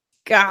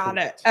 Got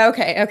it.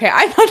 Okay.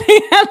 I thought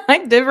they had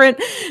like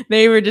different.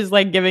 They were just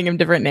like giving them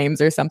different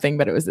names or something,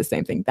 but it was the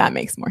same thing. That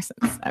makes more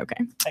sense.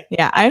 Okay.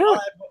 Yeah. I'll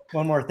add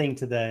one more thing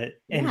to the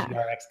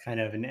NGRX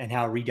kind of and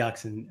how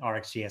Redux and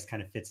RxJS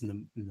kind of fits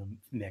in the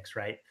mix,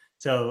 right?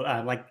 So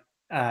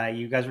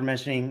you guys were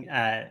mentioning,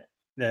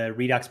 the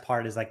Redux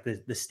part is like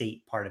the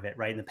state part of it,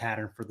 right? And the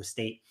pattern for the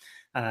state.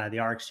 The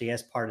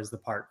RxJS part is the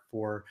part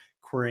for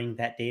querying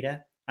that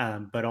data,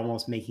 but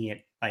almost making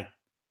it like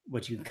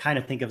what you kind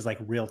of think of as like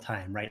real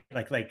time, right?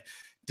 Like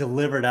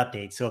delivered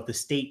updates. So if the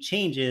state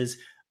changes,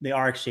 the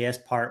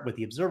RxJS part with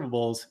the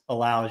observables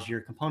allows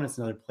your components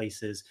in other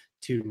places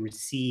to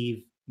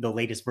receive the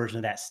latest version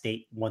of that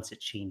state once it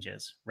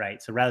changes,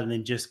 right? So rather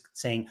than just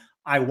saying,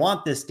 I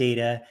want this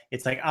data,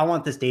 it's like, I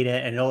want this data,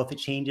 and if it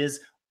changes,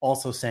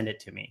 also send it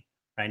to me,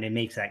 right? And it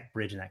makes that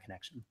bridge and that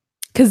connection.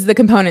 Because the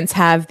components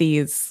have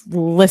these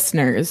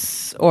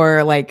listeners,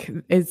 or like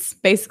it's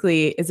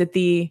basically, is it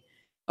the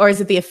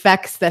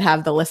effects that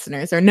have the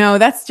listeners? Or no,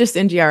 that's just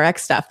NGRX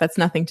stuff. That's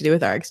nothing to do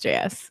with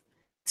RxJS.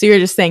 So you're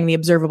just saying the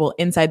observable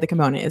inside the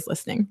component is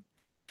listening.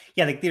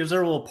 Yeah, like the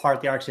observable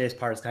part, the RxJS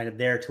part is kind of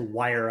there to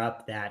wire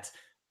up that,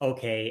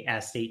 okay,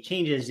 as state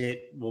changes,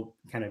 it will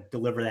kind of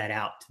deliver that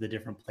out to the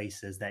different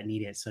places that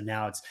need it. So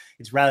now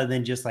it's rather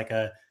than just like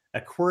a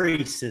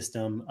query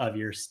system of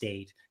your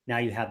state. Now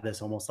you have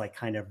this almost like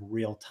kind of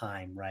real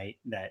time, right?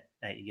 That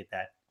you get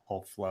that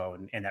whole flow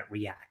and that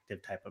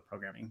reactive type of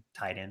programming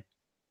tied in.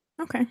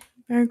 Okay,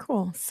 very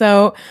cool.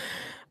 So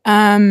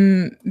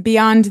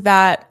beyond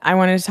that, I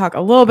wanted to talk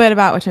a little bit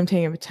about, which I'm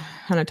taking a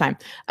ton of time,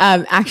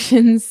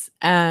 actions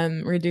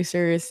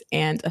reducers,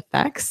 and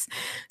effects.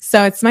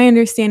 So it's my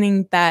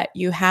understanding that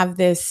you have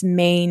this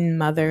main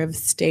mother of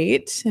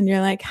state, and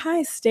you're like,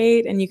 hi,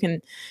 state. And you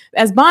can,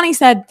 as Bonnie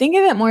said, think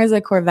of it more as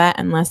a Corvette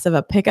and less of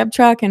a pickup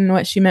truck. And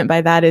what she meant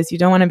by that is you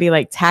don't want to be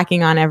like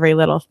tacking on every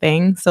little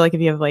thing. So like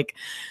if you have like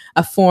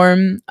a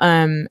form,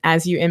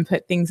 as you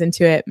input things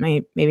into it,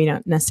 maybe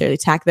not necessarily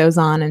tack those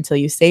on until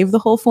you save the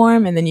whole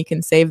form, and then you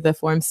can save the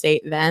form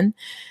state then.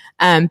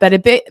 But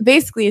it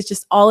basically is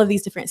just all of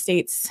these different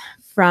states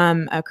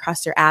from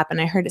across your app.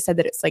 And I heard it said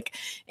that it's like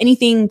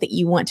anything that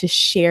you want to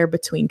share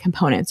between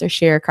components or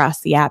share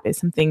across the app is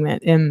something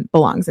that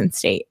belongs in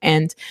state.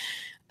 And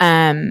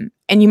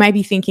you might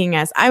be thinking,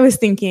 as I was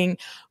thinking,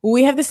 well,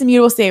 we have this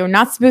immutable state, we're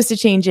not supposed to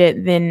change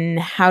it, then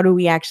how do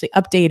we actually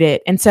update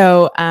it? And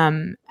so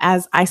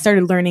as I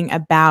started learning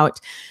about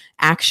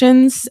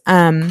actions,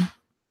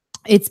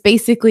 it's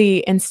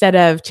basically, instead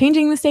of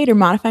changing the state or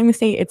modifying the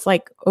state, it's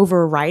like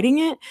overriding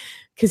it,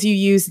 because you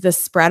use the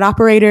spread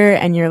operator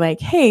and you're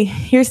like, hey,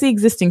 here's the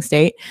existing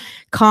state,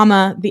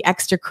 comma, the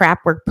extra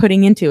crap we're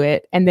putting into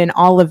it. And then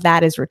all of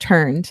that is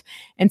returned.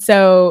 And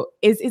so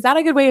is that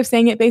a good way of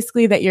saying it,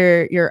 basically, that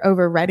you're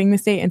overriding the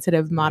state instead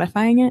of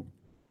modifying it?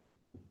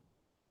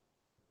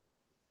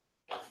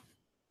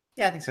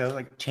 Yeah, I think so.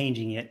 Like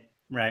changing it,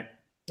 right?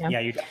 Yeah,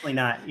 you're definitely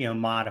not,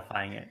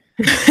 modifying it.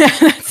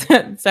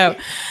 So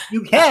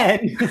you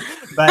can,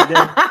 but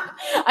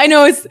I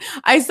know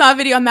I saw a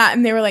video on that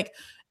and they were like,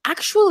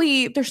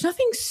 actually, there's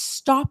nothing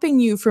stopping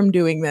you from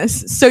doing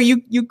this. So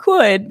you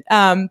could,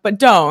 but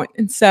don't.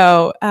 And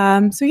so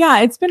yeah,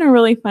 it's been a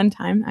really fun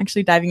time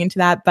actually diving into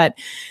that. But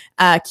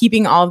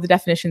keeping all of the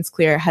definitions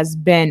clear has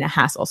been a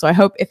hassle. So I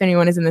hope if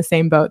anyone is in the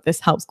same boat,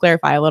 this helps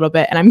clarify a little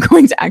bit. And I'm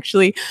going to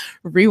actually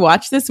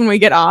rewatch this when we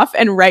get off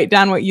and write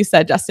down what you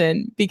said,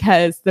 Justin,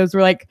 because those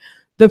were like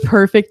the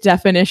perfect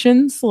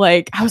definitions.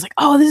 Like I was like,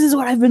 oh, this is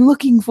what I've been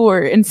looking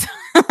for. And so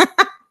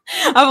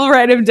I will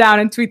write them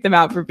down and tweet them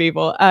out for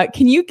people.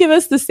 Can you give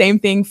us the same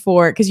thing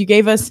because you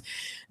gave us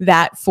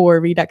that for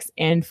Redux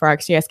and for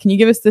ArcGIS. Can you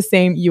give us the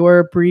same, your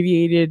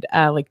abbreviated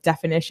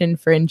definition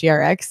for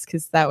NGRX?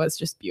 Because that was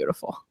just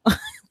beautiful.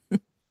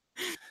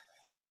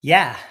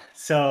 Yeah.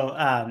 So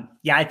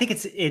I think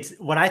it's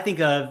what I think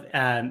of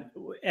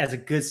as a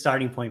good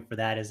starting point for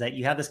that is that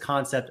you have this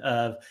concept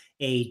of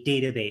a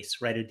database,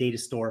 right? A data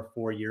store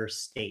for your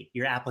state,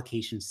 your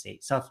application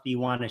state, stuff you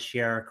want to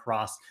share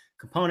across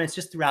components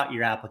just throughout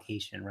your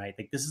application, right?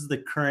 Like this is the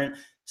current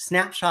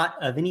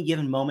snapshot of any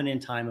given moment in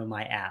time of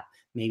my app.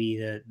 Maybe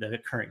the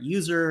current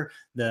user,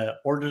 the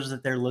orders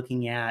that they're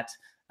looking at,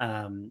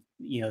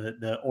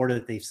 the order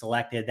that they've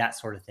selected, that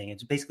sort of thing.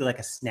 It's basically like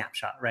a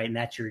snapshot, right? And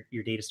that's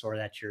your data store,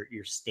 that's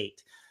your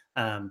state.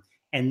 And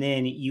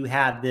then you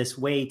have this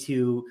way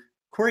to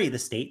query the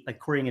state, like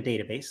querying a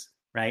database,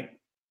 right?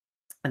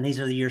 And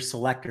these are your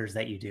selectors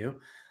that you do.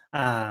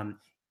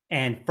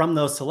 And from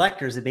those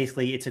selectors,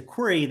 it's a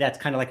query that's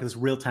kind of like this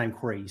real-time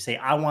query. You say,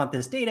 I want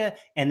this data,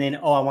 and then,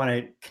 I want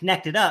to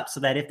connect it up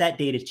so that if that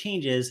data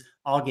changes,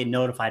 I'll get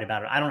notified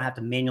about it. I don't have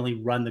to manually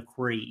run the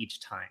query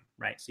each time,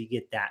 right? So you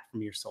get that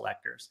from your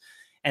selectors.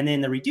 And then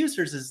the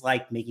reducers is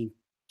like making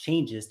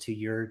changes to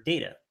your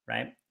data,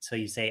 right? So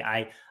you say,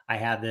 I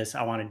have this,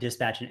 I want to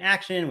dispatch an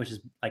action, which is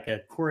like a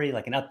query,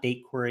 like an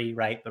update query,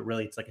 right? But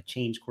really it's like a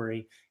change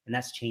query, and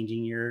that's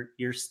changing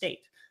your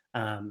state.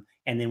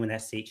 And then when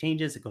that state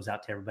changes, it goes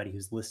out to everybody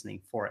who's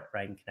listening for it,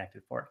 right? And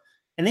connected for it.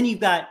 And then you've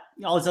got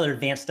all this other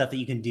advanced stuff that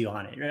you can do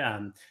on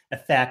it.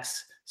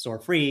 Effects, store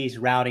freeze,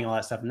 routing, all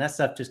that stuff. And that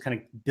stuff just kind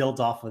of builds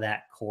off of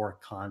that core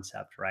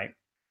concept, right?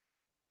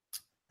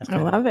 I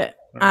love it.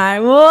 I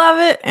love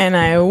it. And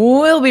I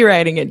will be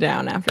writing it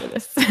down after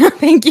this.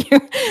 Thank you.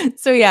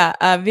 So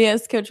yeah,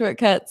 VS Code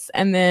shortcuts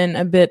and then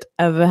a bit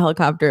of a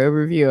helicopter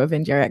overview of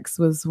NGRX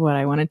was what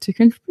I wanted to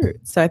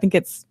contribute. So I think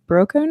it's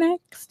Broco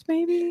next,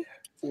 maybe?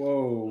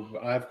 Whoa,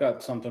 I've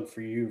got something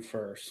for you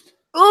first.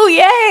 Oh,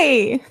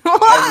 yay!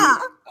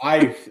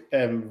 I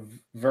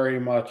am very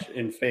much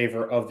in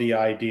favor of the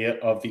idea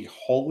of the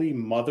Holy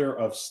Mother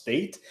of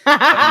State.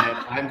 And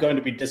I'm going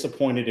to be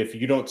disappointed if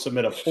you don't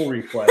submit a pull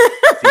request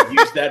to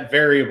use that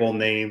variable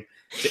name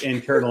to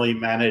internally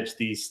manage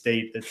the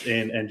state that's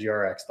in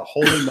NGRX. The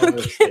Holy Mother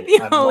of State.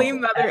 The Holy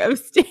Mother of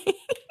State.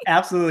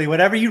 Absolutely.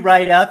 Whatever you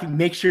write up,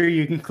 make sure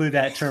you include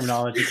that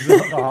terminology because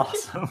that's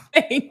awesome.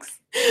 Thanks.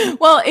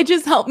 Well, it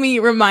just helped me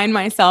remind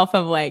myself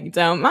of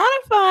don't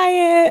modify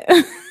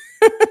it.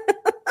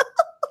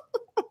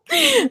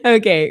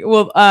 Okay.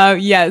 Well,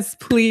 yes,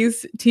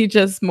 please teach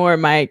us more,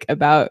 Mike,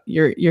 about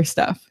your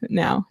stuff.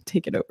 Now,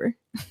 take it over.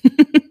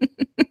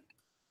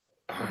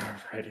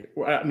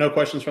 Alrighty. No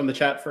questions from the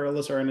chat for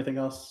Alyssa or anything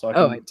else? So I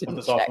can put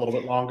this off a little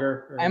bit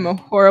longer. I'm a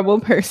horrible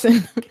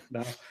person.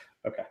 No?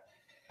 Okay.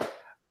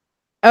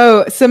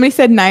 Oh, somebody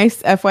said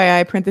nice.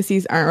 FYI,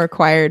 parentheses aren't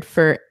required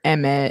for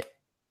Emmet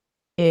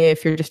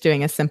if you're just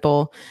doing a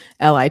simple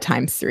LI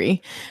times 3.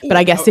 But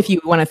I guess if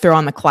you want to throw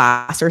on the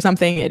class or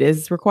something, it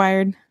is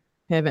required.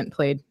 I haven't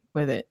played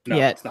with it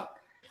yet. It's not.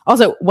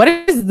 Also, what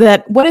is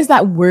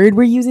that word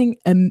we're using?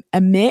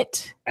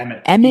 Emmet?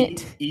 Emmet.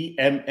 Emmet.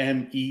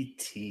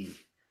 EMMET.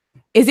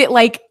 Is it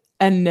like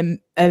an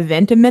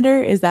event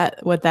emitter? Is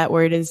that what that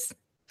word is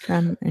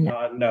from? Or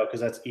no? No, because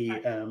that's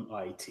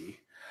EMIT.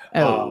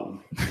 Oh.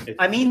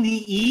 I mean,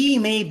 the E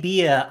may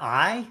be a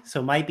I, so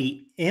it might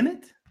be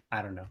emit.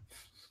 I don't know.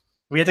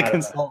 We had to I don't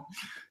know. consult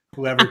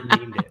whoever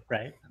named it,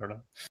 right? I don't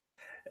know.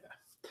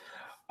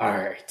 All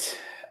right.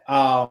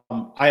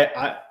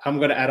 I'm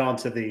going to add on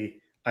to the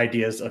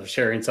ideas of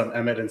sharing some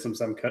Emmet and some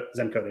Zen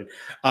coded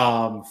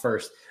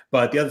first.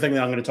 But the other thing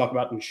that I'm going to talk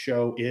about and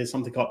show is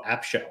something called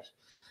App Shell.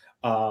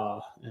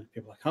 And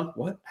people are like, huh,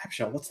 what? App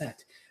Shell? What's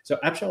that? So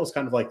App Shell is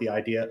kind of like the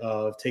idea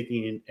of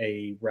taking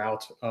a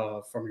route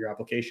from your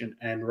application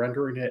and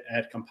rendering it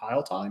at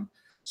compile time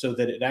so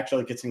that it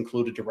actually gets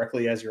included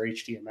directly as your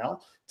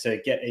HTML to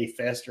get a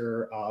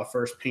faster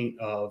first paint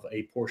of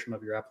a portion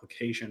of your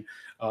application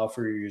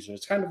for your user.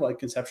 It's kind of like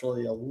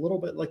conceptually a little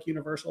bit like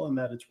Universal in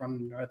that it's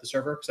running at the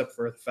server, except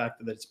for the fact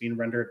that it's being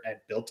rendered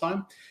at build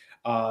time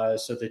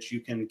so that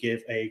you can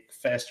give a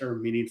faster,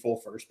 meaningful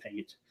first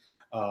paint.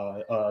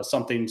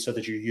 Something so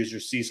that your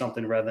users see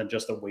something rather than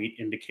just a wait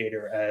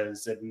indicator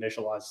as it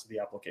initializes the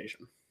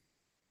application.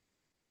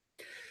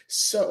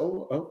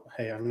 So,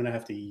 hey, I'm going to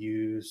have to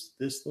use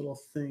this little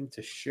thing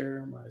to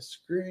share my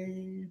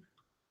screen.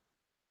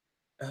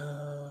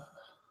 I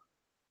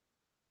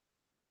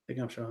think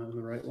I'm showing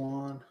the right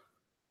one. Are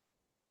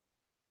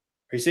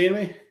you seeing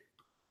me?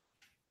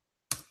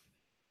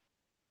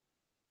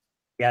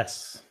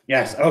 Yes.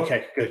 Yes.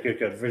 Okay.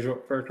 Good.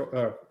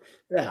 Virtual.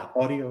 Yeah.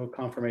 Audio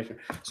confirmation.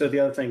 So the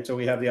other thing, so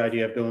we have the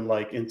idea of doing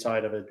like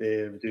inside of a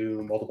div,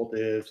 do multiple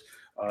divs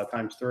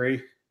times 3.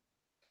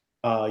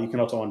 You can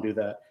also undo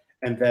that.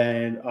 And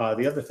then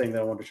the other thing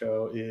that I want to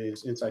show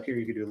is inside here,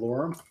 you could do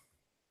lorem.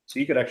 So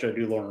you could actually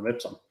do lorem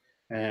ipsum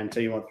and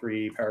say you want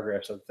 3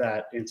 paragraphs of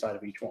that inside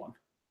of each one.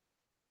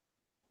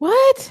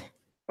 What?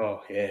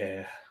 Oh,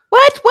 yeah.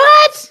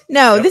 What?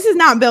 No, Yep. This is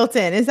not built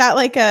in. Is that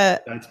like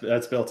a...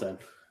 That's built in.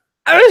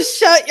 Oh,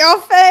 shut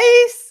your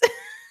face.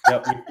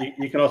 Yep.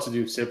 You can also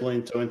do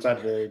sibling. So inside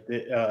of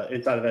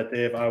that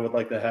div, I would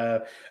like to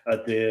have a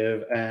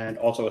div and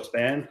also a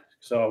span.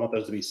 So I want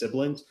those to be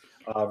siblings.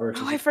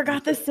 Versus I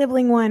forgot the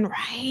sibling one.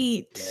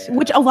 Right. Yeah.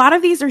 Which a lot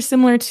of these are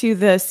similar to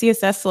the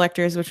CSS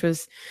selectors, which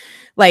was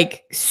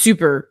like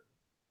super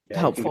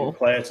helpful. You can do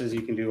classes,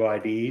 you can do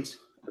IDs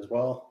as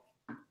well.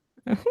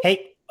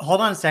 Hey, hold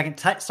on a second.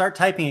 Start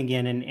typing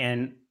again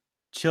and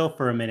chill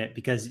for a minute,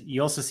 because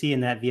you also see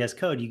in that VS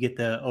Code, you get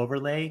the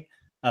overlay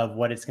of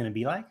what it's going to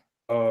be like.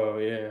 Oh,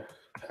 yeah.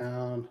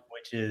 Pound.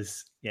 Which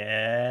is,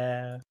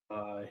 yeah.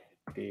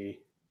 ID.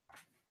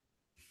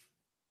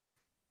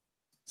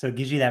 So it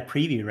gives you that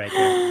preview right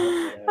there.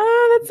 Yeah.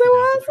 Oh, that's so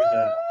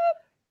awesome.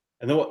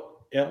 And then what?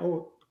 Yeah,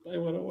 oh, I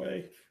went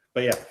away.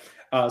 But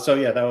yeah. So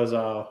yeah, that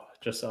was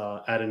just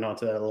adding on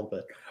to that a little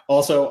bit.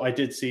 Also, I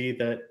did see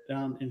that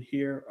down in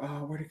here,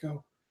 where'd it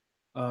go?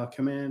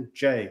 Command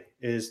J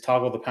is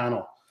toggle the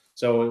panel.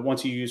 So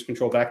once you use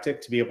Control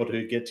Backtick to be able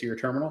to get to your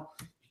terminal,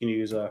 you can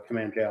use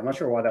Command J. I'm not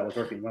sure why that was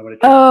working.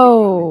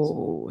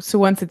 Oh, so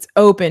once it's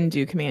open,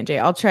 do Command J.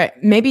 I'll try.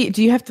 Maybe,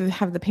 do you have to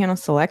have the panel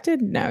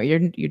selected? No,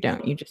 you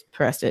don't. You just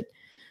pressed it.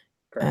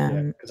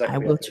 Correct, yeah, I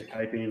will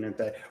typing and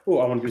say, oh,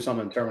 I want to do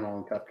something in terminal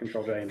and tap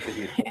Control J and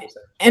continue.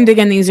 And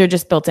again, these are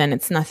just built in.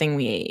 It's nothing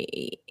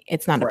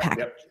it's not correct, a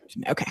package.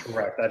 Yep. Okay.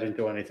 Correct. I didn't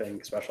do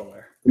anything special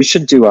there. We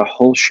should do a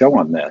whole show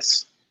on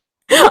this.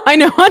 I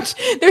know.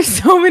 There's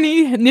so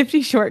many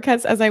nifty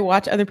shortcuts as I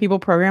watch other people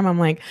program. I'm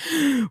like,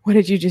 what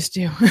did you just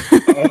do?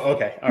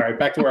 Okay. All right.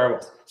 Back to where I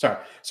was. Sorry.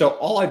 So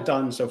all I've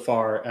done so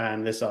far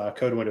and this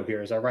code window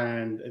here is I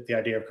ran the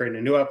idea of creating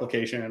a new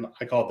application.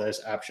 I called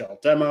this App Shell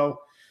Demo.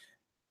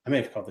 I may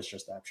have called this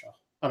just App Shell.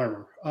 I don't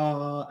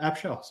remember. App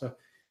Shell. So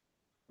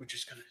we're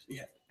just going to,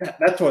 yeah,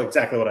 that's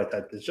exactly what I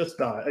typed. It's just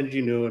a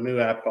new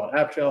app called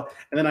App Shell.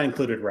 And then I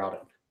included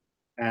routing.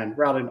 And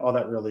routing, all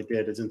that really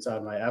did is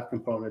inside my app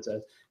component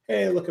says,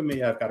 hey, look at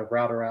me. I've got a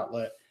router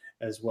outlet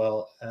as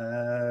well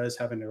as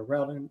having a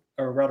router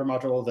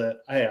module that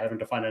I haven't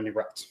defined any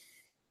routes.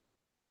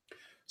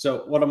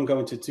 So what I'm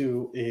going to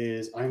do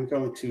is I'm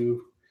going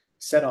to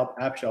set up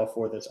App Shell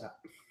for this app.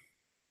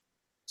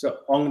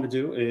 So all I'm going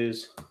to do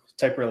is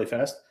type really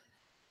fast,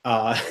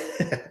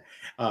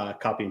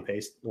 copy and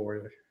paste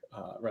or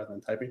rather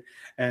than typing.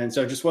 And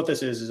so just what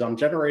this is I'm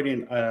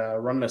generating,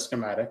 running a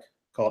schematic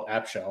called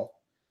App Shell.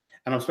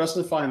 And I'm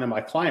specifying that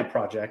my client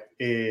project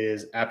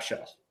is App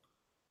Shell.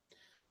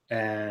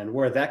 And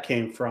where that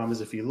came from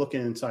is if you look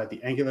inside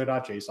the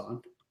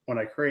angular.json, when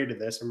I created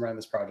this and ran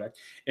this project,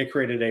 it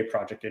created a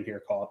project in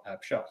here called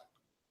App Shell.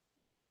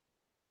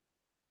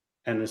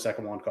 And the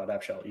second one called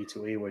App Shell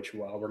E2E, which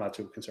we're not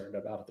too concerned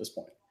about at this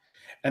point.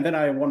 And then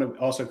I want to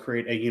also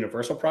create a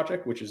universal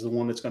project, which is the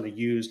one that's going to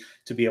use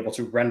to be able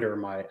to render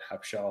my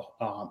App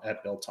Shell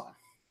at build time.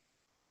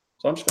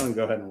 So I'm just going to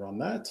go ahead and run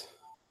that.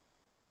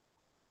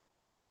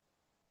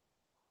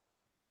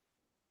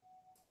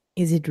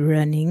 Is it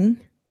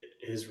running? It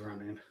is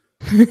running.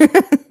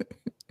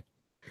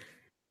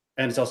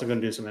 And it's also going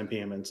to do some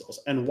npm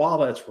installs. And while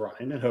that's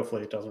running, and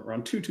hopefully it doesn't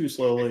run too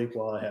slowly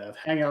while I have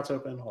Hangouts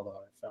open, although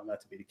I found that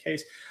to be the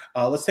case,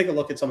 let's take a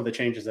look at some of the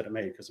changes that it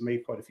made, because it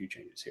made quite a few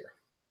changes here.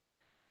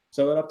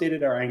 So it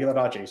updated our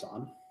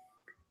Angular.json,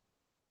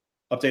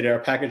 updated our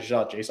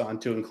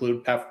package.json to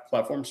include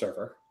platform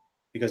server,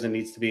 because it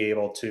needs to be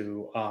able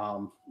to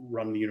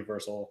run the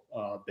universal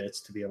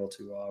bits to be able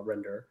to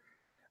render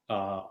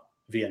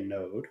via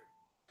Node.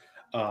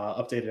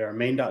 Updated our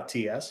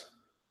main.ts,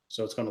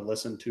 so it's going to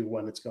listen to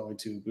when it's going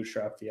to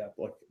bootstrap the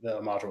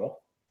module.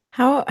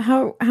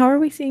 How are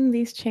we seeing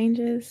these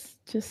changes?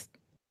 Just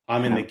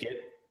I'm in the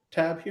Git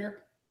tab here.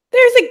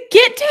 there's a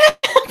Git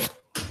tab.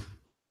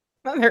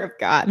 Mother of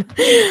God,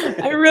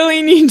 I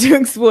really need to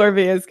explore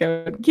VS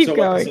Code. Keep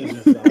going.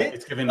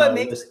 It's giving what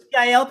makes the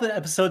GIL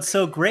episode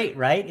so great,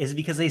 right? Is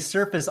because they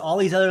surface all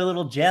these other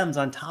little gems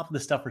on top of the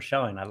stuff we're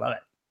showing. I love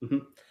it. Mm-hmm.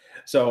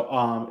 So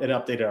it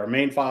updated our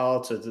main file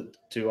to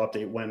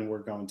update when we're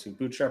going to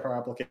bootstrap our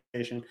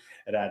application.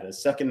 It added a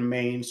second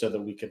main so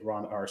that we could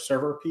run our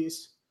server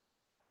piece,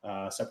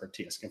 separate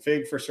TS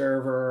config for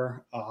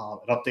server.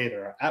 It updated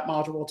our app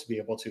module to be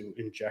able to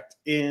inject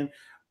in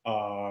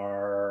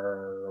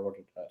our, what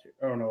did that do?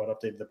 Oh no, it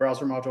updated the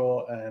browser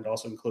module and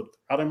also included the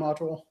routing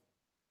module.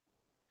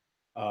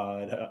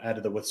 It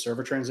added the with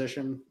server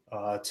transition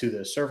to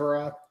the server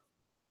app.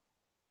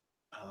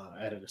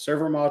 Added a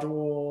server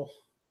module.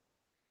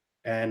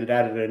 And it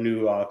added a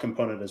new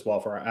component as well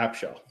for our app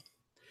shell.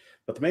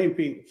 But the main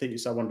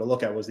piece I wanted to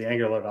look at was the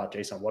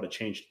Angular.json, what it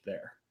changed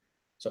there.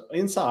 So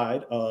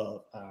inside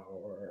of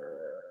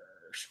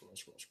our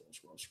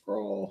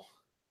scroll,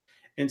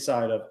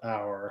 inside of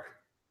our,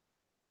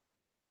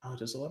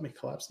 does it let me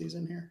collapse these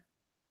in here?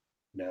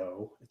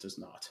 No, it does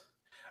not.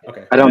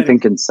 Okay. I don't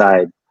think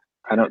inside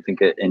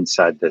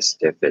this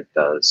diff it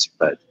does,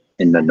 but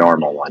in the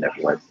normal one it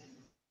would.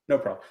 No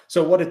problem.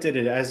 So what it did,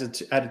 it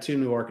added two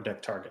new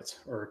architect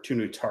targets, or two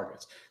new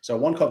targets. So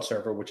one called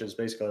server, which is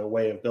basically a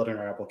way of building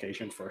our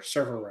application for a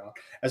server route,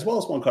 as well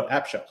as one called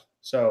app shell.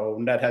 So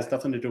that has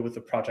nothing to do with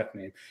the project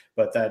name,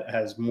 but that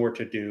has more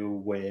to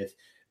do with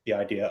the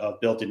idea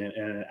of building it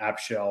in an app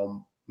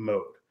shell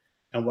mode.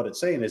 And what it's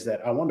saying is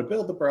that I want to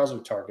build the browser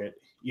target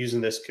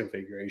using this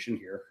configuration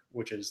here,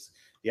 which is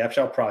the app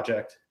shell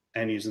project,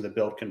 and using the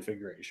build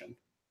configuration.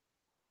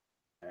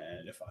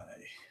 And if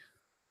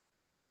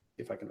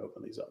I can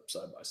open these up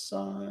side by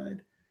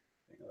side,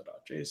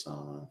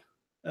 Angular.json.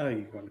 Oh,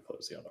 you're going to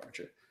close the other, aren't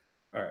you?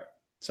 All right.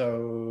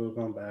 So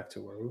going back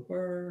to where we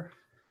were.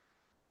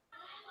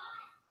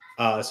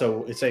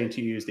 So it's saying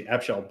to use the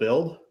app shell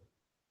build.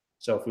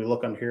 So if we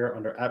look under here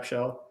under app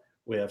shell,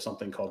 we have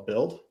something called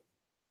build.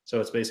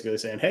 So it's basically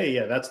saying, hey,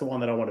 yeah, that's the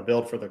one that I want to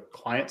build for the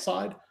client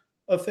side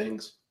of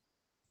things.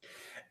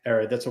 All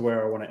right, that's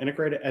where I want to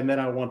integrate it. And then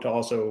I want to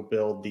also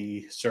build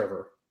the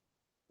server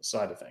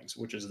side of things,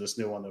 which is this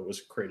new one that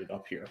was created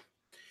up here.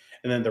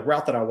 And then the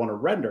route that I want to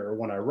render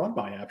when I run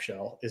my app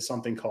shell is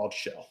something called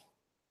shell.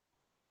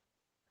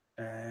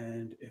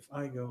 And if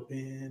I go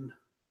in,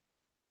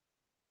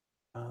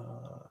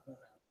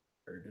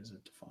 where does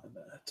it define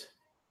that?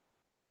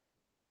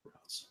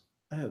 Routes.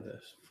 I have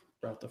this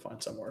route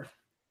defined somewhere.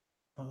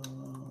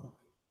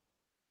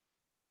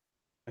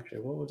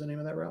 Actually, what was the name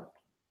of that route?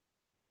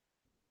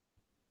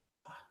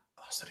 I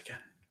lost it again.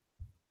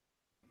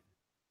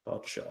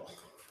 Called shell.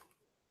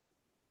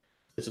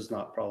 This is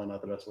probably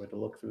not the best way to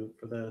look through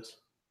for this.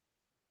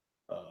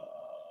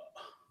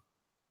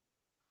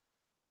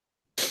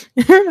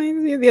 It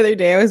reminds me of the other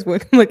day I was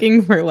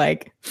looking for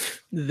like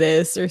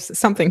this or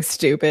something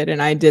stupid,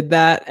 and I did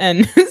that,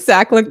 and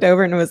Zach looked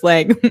over and was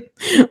like,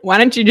 why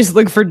don't you just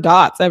look for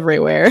dots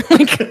everywhere?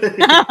 Like,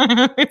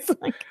 it's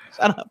like,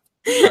 shut up.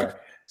 All right.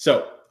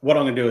 So what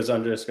I'm going to do is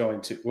I'm just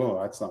going to, well,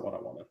 that's not what I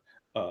wanted.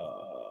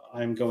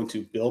 I'm going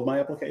to build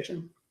my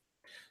application.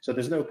 So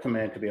there's no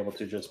command to be able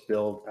to just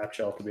build app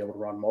shell to be able to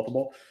run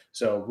multiple.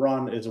 So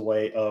run is a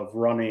way of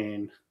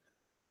running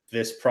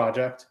this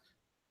project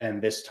and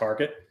this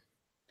target.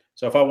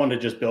 So if I wanted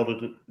to just build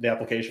the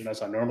application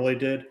as I normally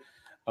did,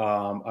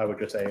 I would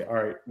just say, all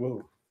right,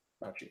 whoa,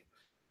 not you.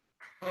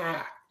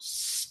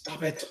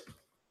 Stop it.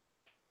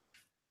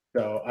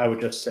 So I would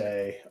just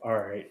say, all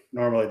right,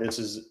 normally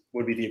this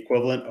would be the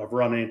equivalent of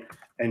running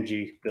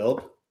ng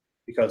build,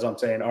 because I'm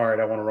saying, all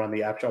right, I want to run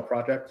the app shell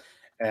project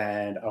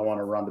and I want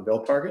to run the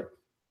build target.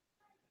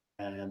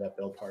 And that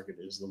build target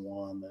is the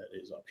one that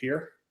is up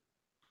here.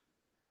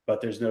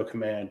 But there's no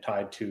command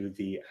tied to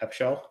the app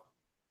shell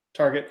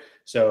target.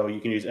 So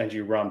you can use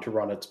ng run to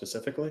run it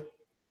specifically.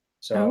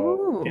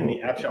 So in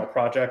the app shell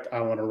project, I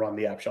want to run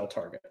the app shell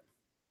target.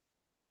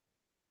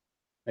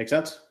 Make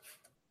sense?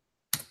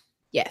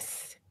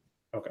 Yes.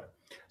 Okay.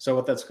 So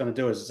what that's going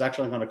to do is it's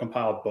actually going to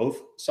compile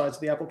both sides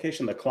of the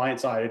application, the client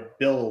side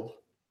build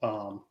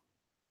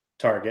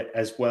target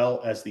as well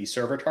as the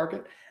server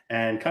target,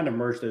 and kind of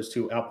merge those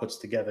two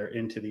outputs together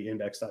into the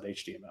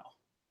index.html.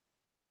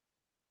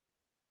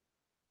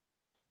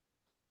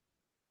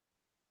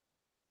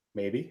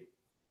 Maybe.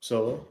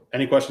 So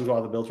any questions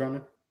while the build's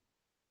running?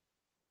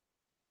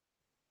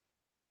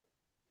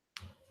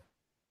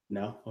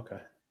 No? Okay.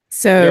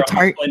 So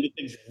explaining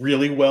things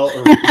really well.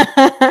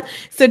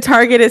 so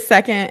target is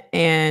second,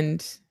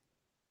 and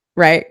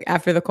right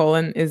after the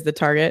colon is the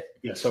target.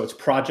 Yeah, so it's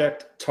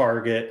project,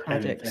 target,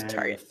 Project, and then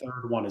target. the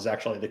third one is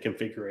actually the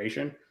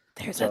configuration.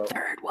 There's a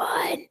third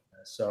one.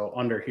 So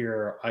under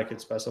here, I could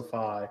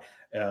specify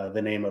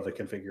the name of the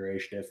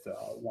configuration if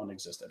one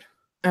existed.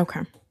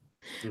 Okay.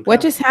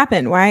 What just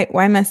happened? What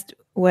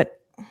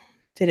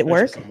did it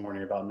work? Just a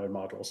warning about node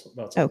modules.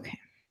 About okay.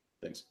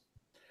 Things.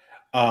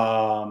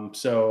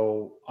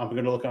 So I'm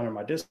going to look under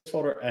my disk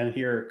folder, and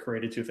here it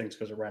created two things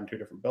because it ran two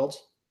different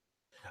builds.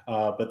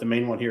 But the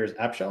main one here is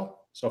app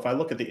shell. So if I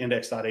look at the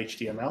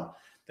index.html,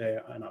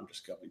 and I'm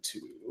just going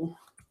to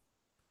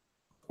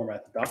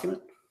format the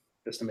document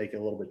just to make it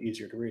a little bit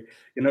easier to read.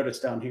 You notice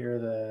down here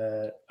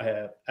that I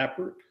have app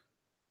root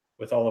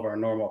with all of our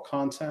normal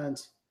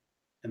content.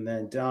 And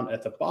then down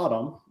at the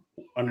bottom,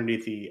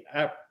 underneath the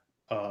app,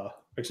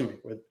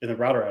 in the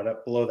router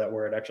edit, below that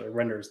where it actually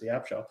renders the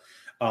app shell,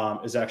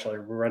 is actually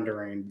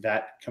rendering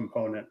that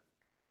component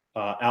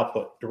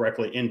output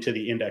directly into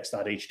the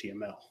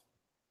index.html.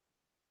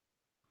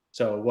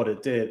 So what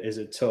it did is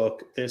it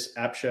took this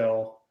app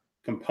shell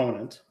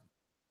component,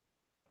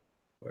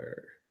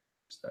 where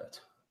is that?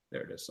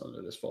 There it is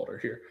under this folder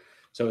here.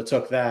 So it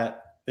took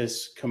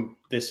this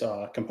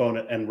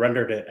component and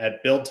rendered it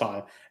at build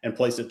time and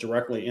placed it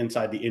directly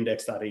inside the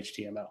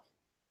index.html.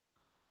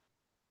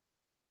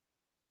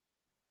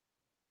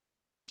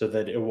 So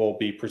that it will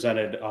be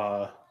presented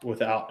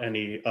without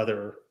any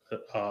other,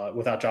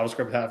 without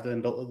JavaScript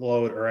having to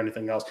load or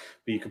anything else,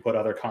 but you can put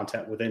other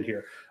content within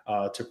here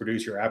to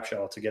produce your app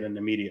shell to get an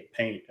immediate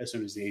paint as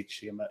soon as the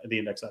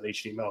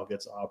index.html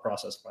gets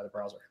processed by the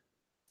browser.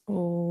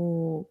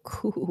 Oh,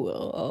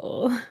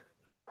 cool.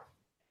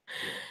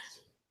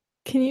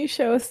 Can you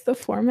show us the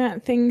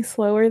format thing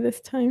slower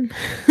this time?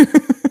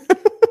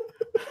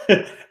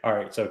 All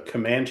right, so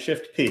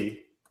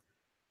Command-Shift-P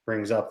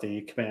brings up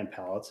the command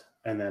palette,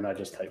 and then I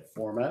just type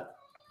format.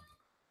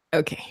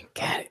 Okay,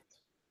 got it.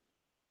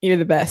 You're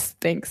the best.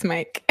 Thanks,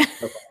 Mike.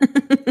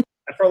 And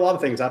for a lot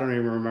of things, I don't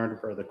even remember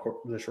for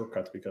the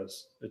shortcuts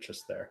because it's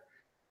just there.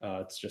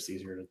 It's just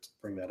easier to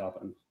bring that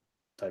up and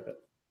type it.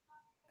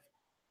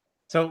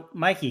 So,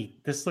 Mikey,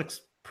 this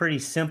looks pretty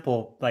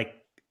simple. Like,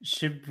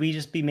 should we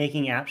just be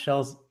making app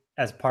shells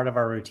as part of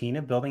our routine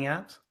of building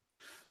apps?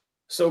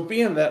 So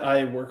being that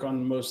I work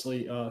on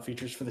mostly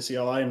features for the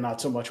CLI and not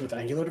so much with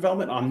Angular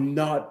development, I'm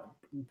not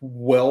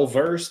well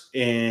versed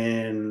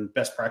in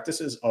best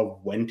practices of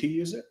when to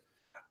use it.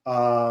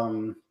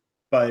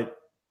 But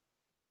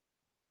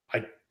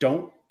I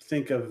don't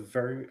think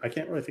I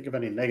can't really think of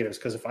any negatives,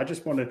 because if I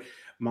just wanted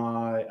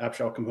my app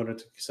shell component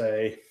to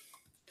say,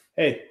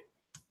 hey,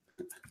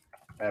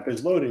 app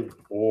is loading,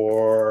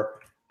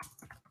 or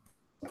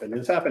something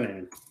is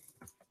happening,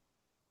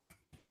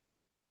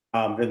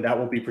 then that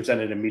will be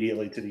presented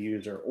immediately to the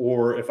user.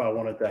 Or if I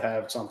wanted to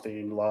have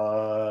something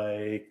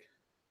like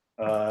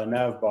a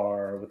nav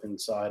bar with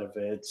inside of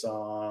it,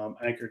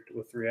 anchored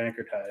with 3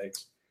 anchor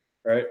tags,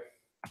 right?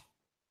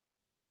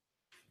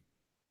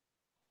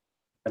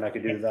 And I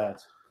could do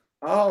that.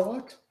 Oh,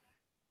 what?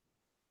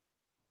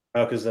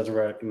 Oh, because it doesn't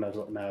recognize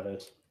what nav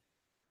is.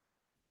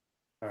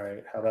 All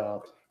right, how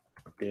about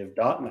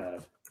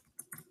div.nav?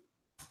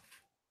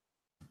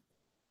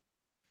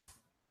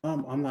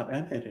 I'm not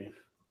editing.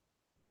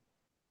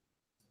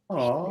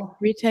 Oh.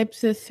 3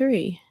 types of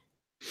 3.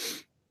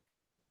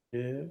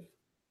 Div.nav.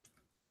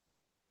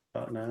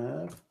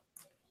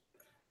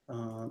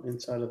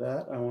 Inside of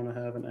that, I want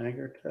to have an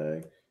anchor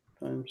tag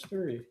times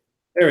 3.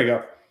 There we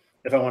go.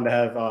 If I wanted to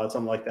have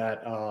something like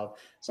that,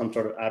 some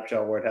sort of app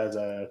shell where it has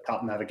a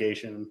top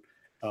navigation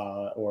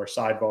or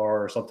sidebar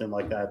or something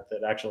like that,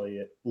 that actually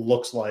it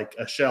looks like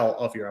a shell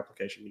of your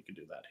application, you can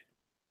do that.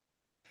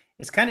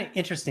 It's kind of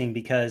interesting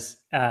because,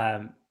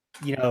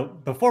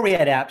 before we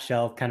had app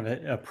shell kind of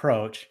an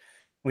approach,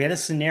 we had a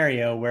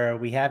scenario where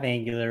we have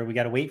Angular, we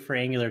got to wait for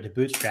Angular to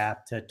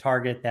bootstrap to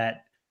target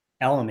that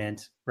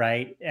element,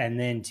 right? And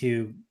then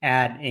to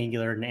add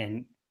Angular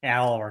and add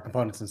all of our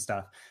components and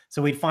stuff.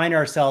 So we'd find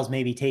ourselves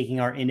maybe taking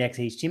our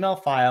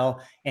index.html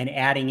file and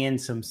adding in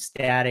some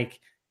static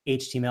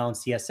HTML and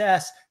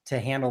CSS to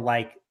handle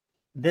like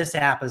this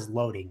app is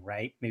loading,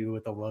 right? Maybe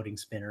with a loading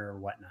spinner or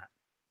whatnot.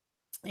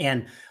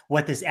 And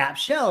what this app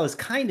shell is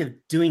kind of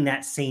doing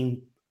that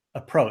same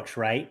approach,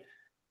 right?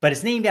 But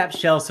it's named app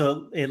shell,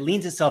 so it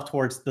leans itself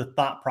towards the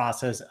thought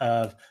process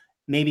of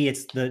maybe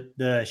it's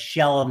the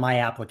shell of my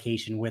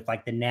application with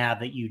like the nav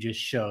that you just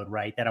showed,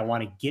 right? That I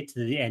want to get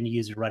to the end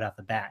user right off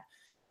the bat,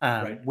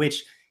 right.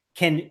 Which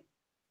can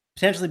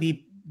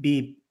potentially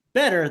be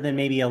better than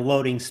maybe a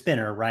loading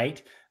spinner,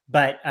 right?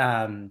 But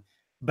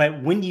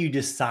when you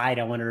decide,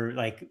 I wonder,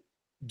 like,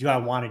 do I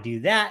want to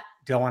do that?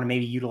 Do I want to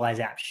maybe utilize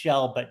app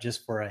shell, but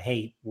just for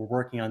hey, we're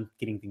working on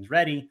getting things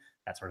ready,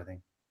 that sort of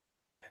thing?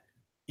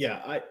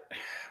 Yeah,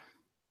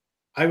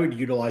 I would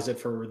utilize it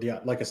for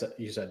like I said,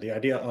 the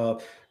idea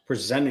of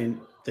presenting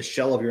the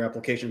shell of your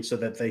application so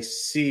that they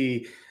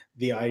see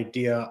the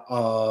idea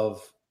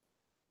of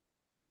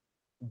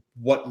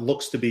what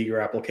looks to be your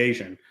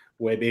application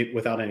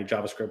without any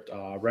JavaScript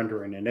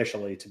rendering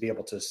initially to be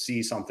able to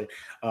see something,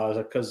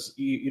 because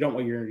you don't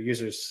want your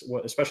users,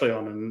 especially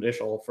on an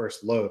initial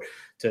first load,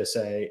 to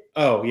say,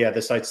 oh yeah,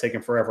 this site's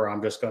taking forever,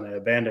 I'm just going to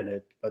abandon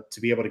it. But to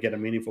be able to get a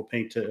meaningful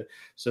ping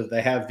so that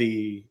they have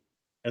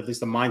at least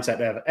the mindset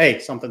of, hey,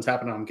 something's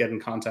happening, I'm getting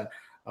content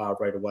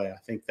right away. I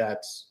think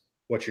that's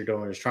what you're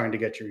doing, is trying to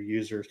get your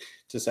users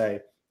to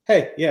say,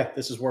 hey, yeah,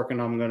 this is working,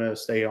 I'm going to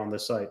stay on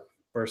this site,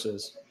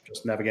 versus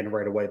just navigating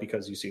right away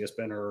because you see a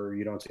spinner or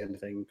you don't see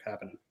anything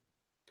happening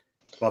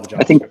while the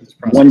I think JavaScript is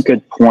one processing.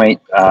 good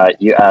point,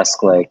 you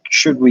ask, like,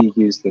 should we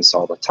use this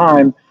all the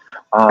time?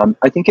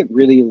 I think it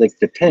really like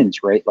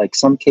depends, right? Like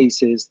some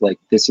cases, like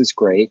this is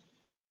great.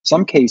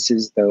 Some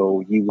cases,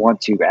 though, you want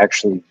to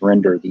actually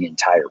render the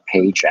entire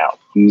page out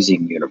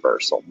using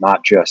Universal,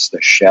 not just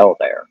the shell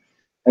there.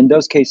 And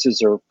those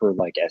cases are for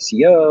like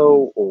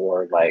SEO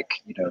or like,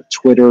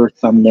 Twitter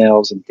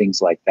thumbnails and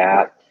things like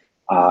that.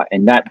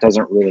 And that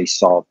doesn't really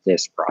solve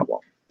this problem.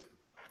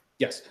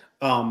 Yes.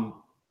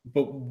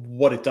 But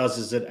what it does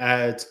is it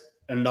adds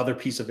another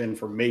piece of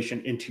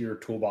information into your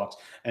toolbox.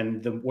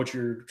 And what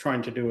you're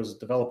trying to do as a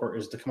developer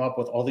is to come up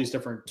with all these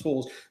different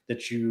tools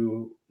that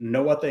you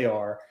know what they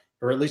are,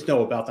 or at least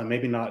know about them.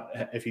 Maybe not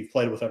if you've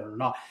played with it or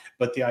not,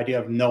 but the idea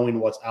of knowing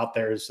what's out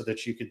there is so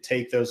that you could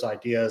take those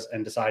ideas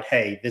and decide,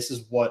 hey, this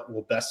is what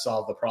will best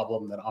solve the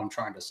problem that I'm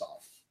trying to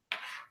solve.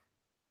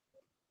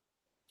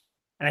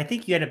 And I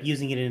think you end up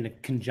using it in a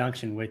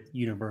conjunction with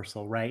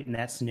Universal, right? In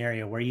that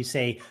scenario where you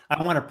say,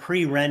 I want to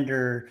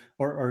pre-render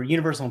or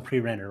Universal and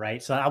pre-render,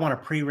 right? So I want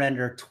to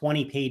pre-render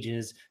 20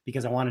 pages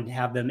because I wanted to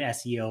have them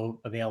SEO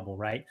available,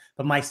 right?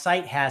 But my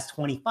site has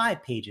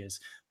 25 pages.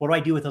 What do I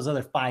do with those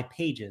other 5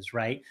 pages,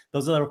 right?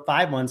 Those other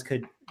 5 ones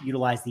could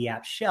utilize the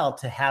app shell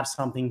to have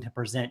something to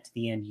present to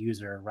the end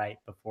user, right,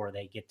 before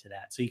they get to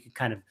that. So you could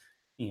kind of,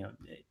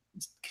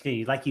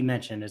 like you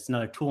mentioned, it's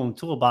another tool in the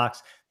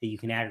toolbox that you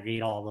can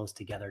aggregate all of those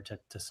together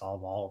to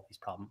solve all of these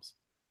problems.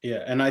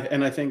 Yeah, and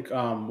I think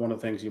one of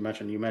the things you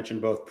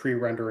mentioned both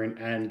pre-rendering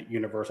and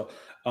Universal.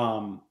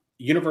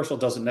 Universal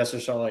doesn't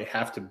necessarily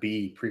have to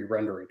be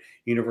pre-rendering.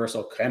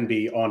 Universal can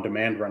be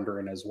on-demand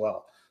rendering as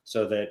well,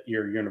 so that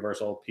your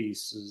Universal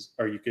pieces,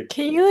 or you could.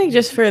 Can you, like,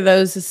 just for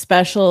those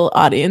special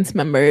audience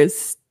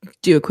members,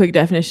 do a quick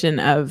definition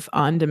of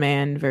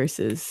on-demand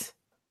versus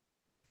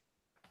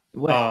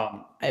what?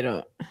 I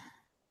don't.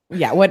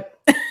 Yeah, what?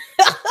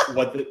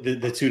 What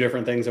the two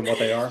different things and what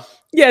they are?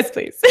 Yes,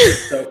 please.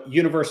 So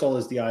Universal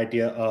is the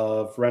idea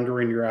of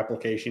rendering your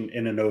application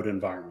in a Node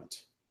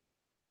environment,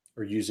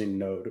 or using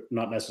Node,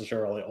 not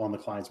necessarily on the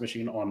client's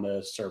machine, on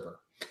the server.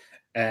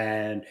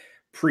 And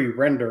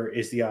pre-render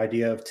is the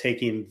idea of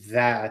taking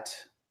that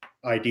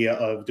idea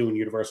of doing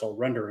universal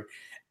rendering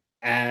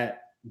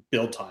at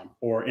build time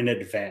or in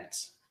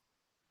advance.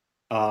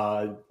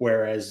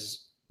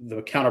 Whereas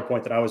the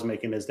counterpoint that I was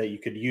making is that you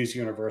could use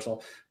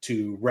Universal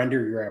to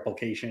render your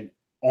application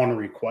on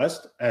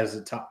request, as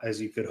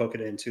you could hook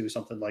it into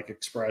something like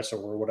Express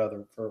or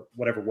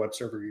whatever web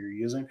server you're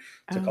using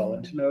to call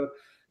into Node,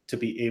 to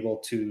be able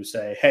to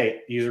say, hey,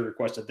 user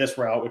requested this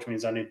route, which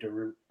means I need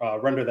to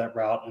render that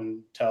route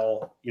and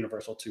tell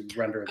Universal to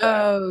render that.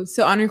 Oh,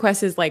 so on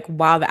request is like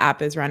while the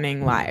app is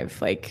running live.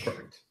 Like,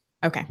 correct.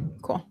 Okay,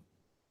 cool.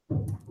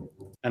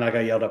 And I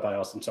got yelled at by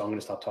Austin, so I'm going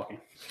to stop talking.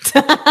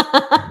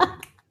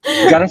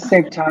 You got to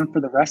save time for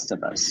the rest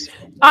of us.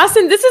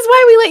 Austin, this is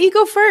why we let you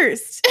go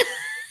first.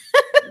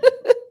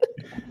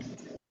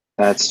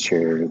 That's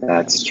true.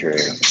 That's true.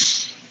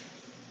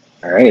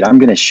 All right, I'm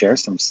going to share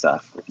some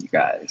stuff with you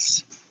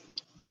guys.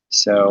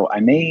 So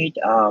I made,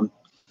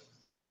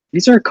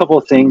 these are a couple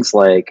of things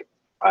like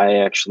I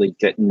actually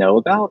didn't know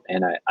about,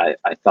 and I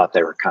thought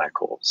they were kind of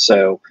cool.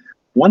 So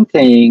one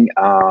thing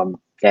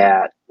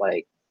that,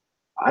 like,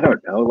 I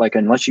don't know, like,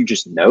 unless you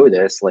just know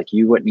this, like,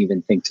 you wouldn't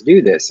even think to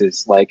do this,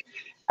 is like,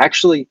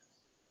 actually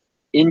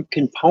in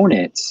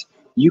components,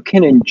 you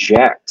can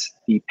inject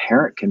the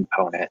parent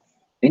component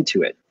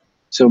into it.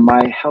 So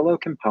my hello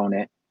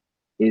component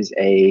is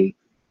a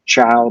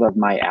child of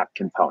my app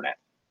component,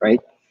 right?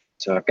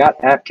 So I've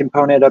got app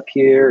component up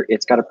here.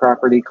 It's got a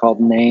property called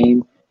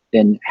name.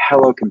 Then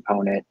hello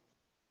component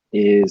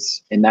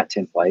is in that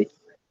template.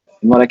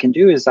 And what I can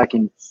do is I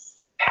can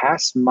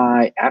pass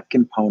my app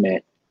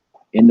component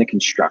in the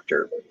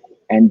constructor.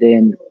 And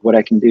then what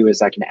I can do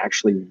is I can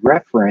actually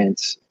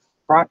reference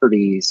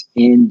properties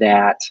in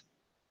that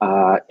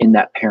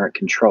parent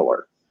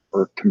controller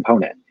or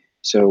component.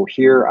 So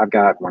here I've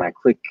got, when I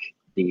click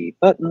the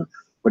button,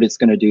 what it's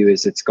going to do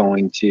is it's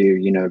going to,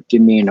 you know,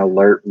 give me an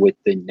alert with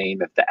the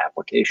name of the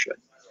application.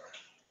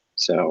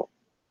 So,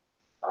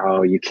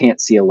 oh, you can't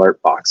see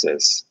alert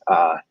boxes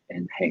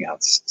in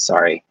Hangouts.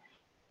 Sorry.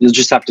 You'll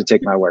just have to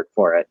take my word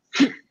for it.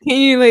 Can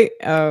you, like,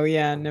 oh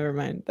yeah, never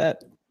mind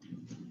that.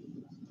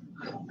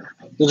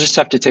 You'll just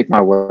have to take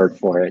my word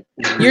for it.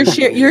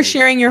 You're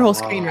sharing your whole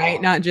screen, right?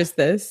 Not just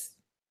this.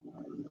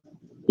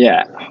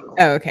 Yeah.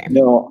 Oh, okay.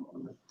 No.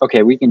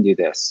 Okay, we can do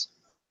this.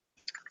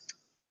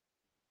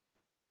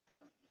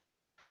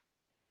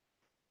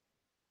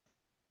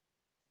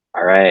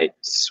 All right,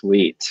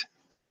 sweet.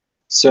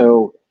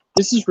 So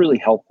this is really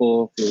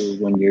helpful for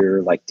when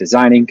you're like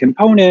designing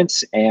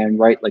components and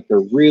right, like they're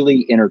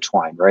really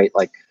intertwined, right?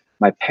 Like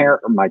my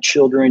parent or my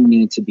children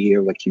need to be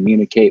able to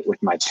communicate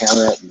with my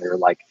parent and they're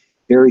like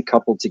very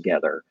coupled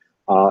together.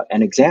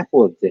 An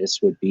example of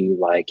this would be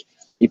like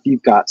if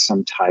you've got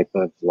some type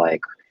of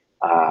like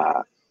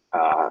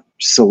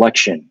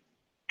selection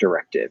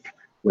directive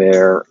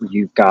where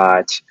you've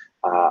got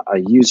a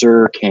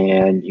user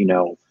can,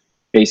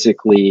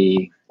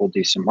 basically, we'll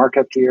do some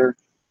markup here.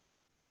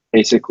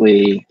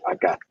 Basically,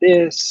 I've got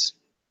this,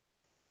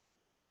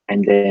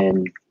 and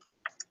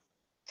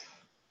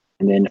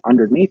then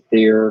underneath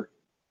there,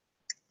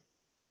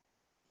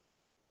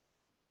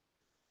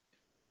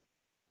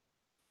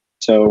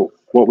 so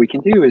what we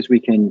can do is we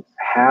can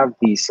have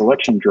the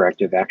selection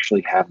directive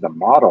actually have the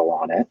model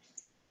on it.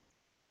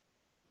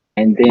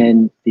 And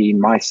then the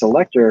my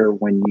selector,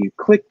 when you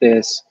click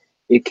this,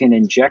 it can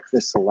inject the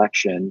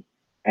selection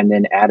and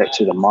then add it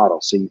to the model.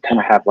 So you kind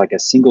of have like a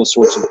single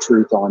source of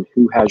truth on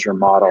who has your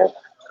model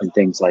and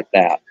things like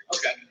that.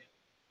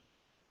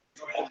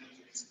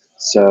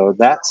 So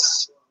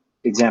that's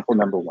example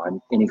number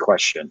one. Any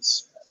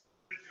questions?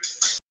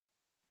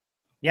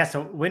 Yeah.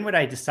 So when would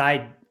I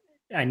decide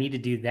I need to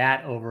do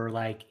that over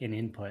like an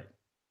input?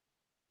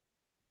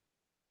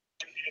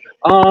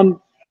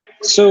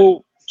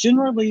 So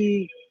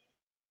generally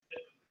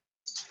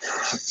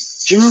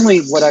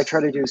what I try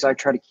to do is I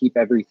try to keep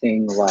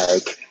everything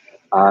like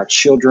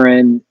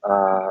children,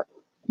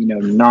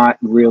 not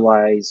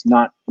realize,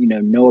 not,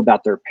 know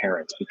about their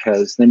parents,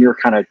 because then you're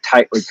kind of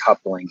tightly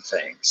coupling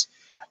things.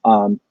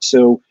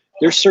 So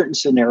there's certain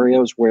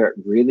scenarios where it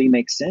really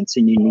makes sense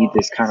and you need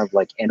this kind of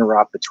like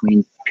interop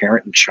between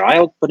parent and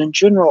child. But in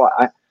general,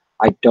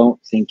 I don't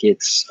think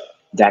it's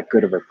that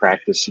good of a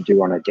practice to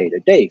do on a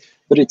day-to-day,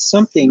 but it's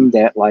something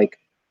that like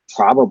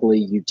probably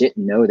you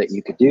didn't know that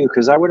you could do,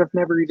 because I would have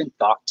never even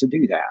thought to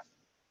do that.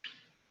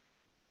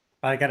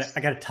 I got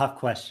a tough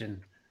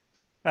question.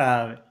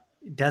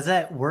 Does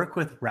that work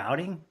with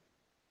routing?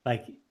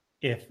 Like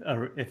if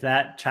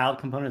that child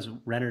component is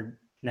rendered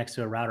next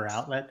to a router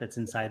outlet that's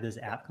inside this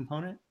app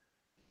component?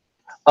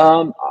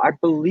 I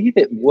believe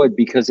it would,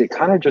 because it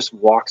kind of just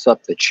walks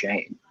up the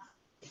chain.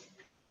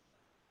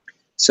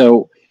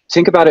 So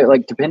think about it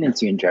like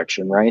dependency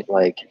injection, right?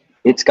 Like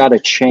it's got a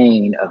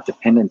chain of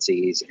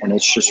dependencies and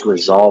it's just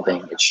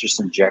resolving, it's just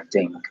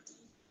injecting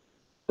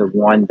the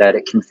one that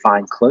it can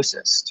find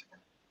closest.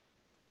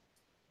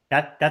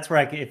 That's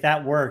where if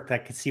that worked, I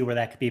could see where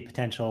that could be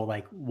potential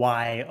like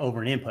Y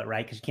over an input,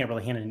 right? Because you can't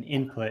really hand an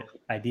input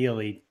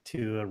ideally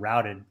to a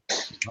routed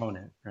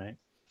component, right?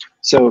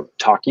 So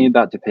talking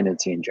about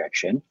dependency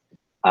injection,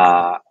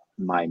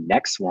 my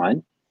next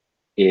one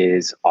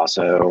is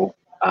also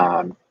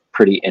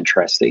pretty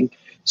interesting.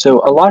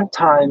 So a lot of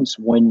times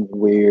when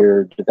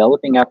we're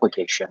developing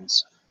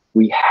applications,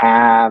 we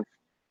have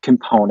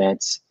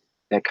components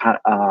that kind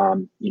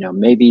of,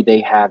 maybe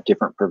they have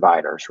different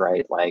providers,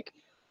 right? Like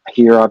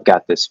here I've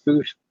got this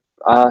food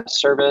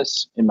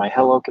service in my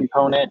hello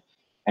component,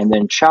 and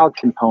then child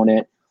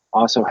component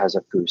also has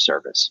a food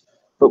service.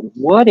 But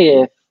what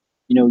if,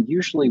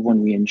 usually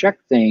when we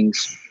inject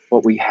things,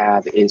 what we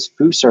have is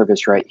food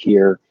service right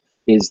here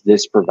is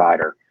this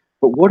provider.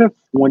 But what if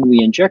when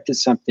we injected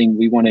something,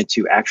 we wanted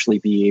to actually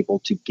be able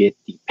to get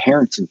the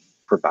parent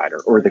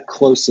provider or the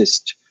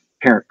closest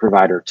parent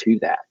provider to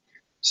that?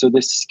 So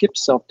the skip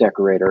self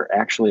decorator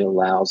actually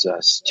allows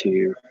us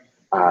to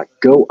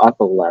go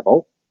up a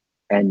level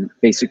and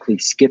basically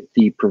skip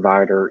the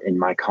provider in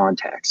my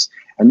contacts.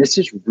 And this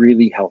is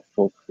really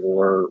helpful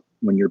for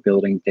when you're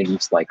building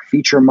things like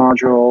feature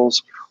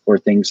modules or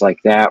things like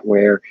that,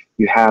 where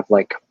you have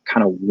like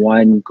kind of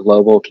one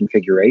global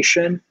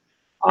configuration.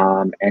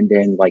 And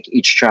then like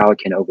each child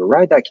can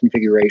override that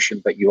configuration,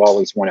 but you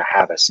always want to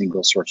have a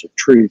single source of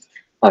truth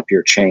up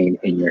your chain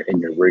in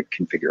your root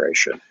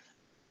configuration.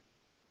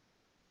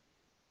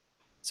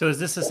 So is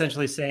this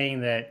essentially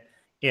saying that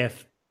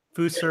if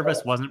food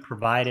service wasn't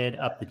provided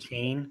up the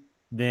chain,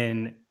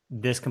 then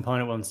this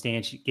component will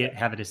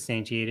have it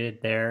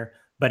instantiated there?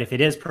 But if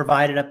it is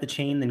provided up the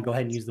chain, then go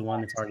ahead and use the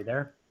one that's already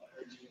there?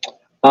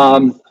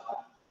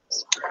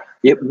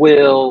 It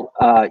will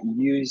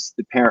use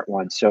the parent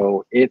one.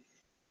 So if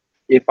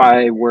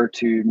I were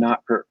to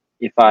not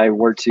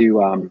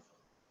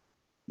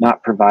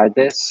provide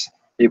this,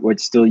 it would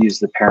still use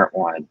the parent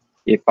one.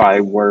 If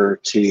I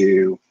were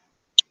to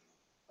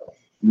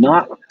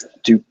not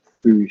do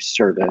food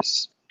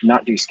service,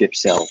 not do skip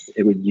self,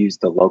 it would use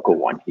the local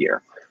one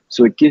here.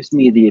 So it gives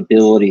me the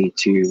ability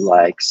to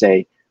like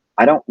say,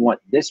 I don't want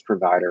this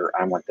provider,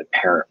 I want the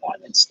parent one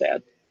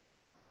instead.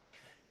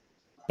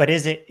 But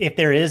if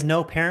there is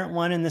no parent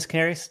one in this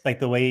case,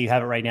 like the way you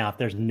have it right now, if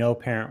there's no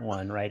parent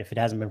one, right? If it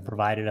hasn't been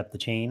provided up the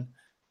chain,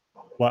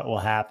 what will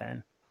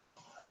happen?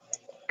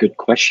 Good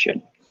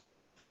question.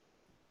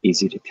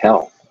 Easy to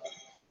tell.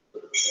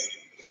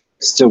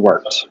 Still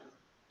worked.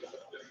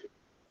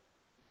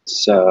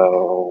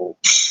 So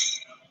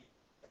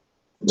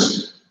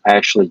I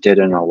actually did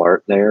an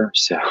alert there,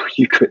 so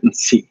you couldn't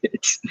see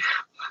it.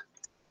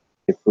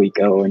 If we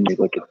go and we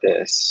look at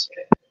this,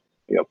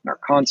 We open our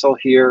console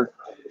here.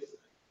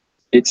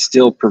 It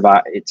still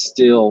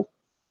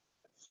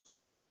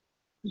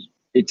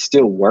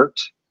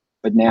worked,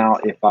 but now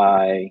if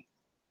I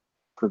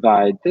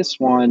provide this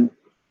one,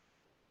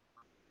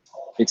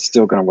 it's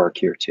still going to work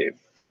here too.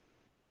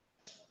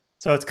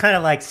 So it's kind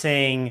of like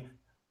saying,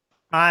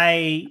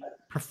 I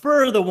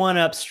prefer the one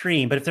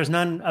upstream, but if there's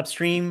none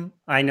upstream,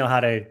 I know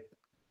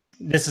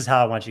this is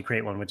how I want you to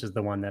create one, which is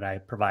the one that I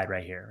provide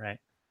right here, right?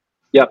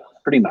 Yep,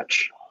 pretty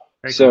much.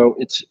 Very So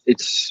cool.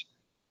 it's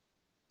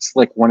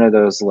like one of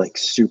those like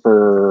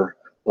super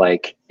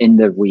like in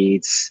the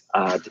weeds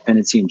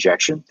dependency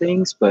injection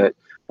things, but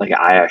like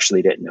I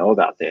actually didn't know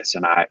about this,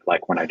 and I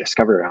like when I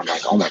discovered it, I'm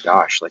like, oh my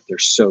gosh, like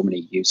there's so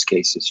many use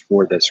cases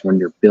for this when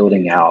you're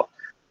building out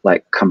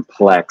like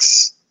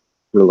complex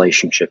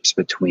relationships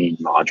between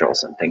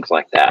modules and things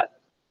like that.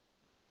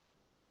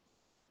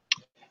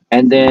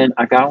 And then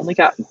I only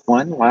got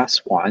one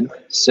last one.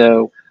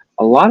 So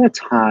a lot of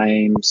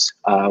times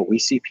we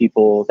see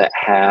people that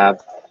have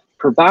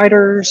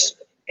providers,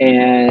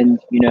 and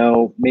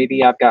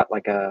maybe I've got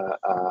like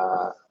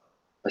a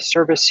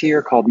service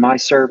here called My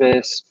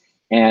Service,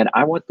 and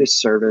I want this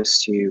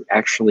service to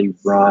actually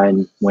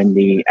run when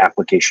the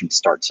application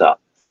starts up,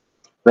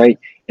 right?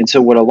 And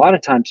so what a lot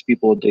of times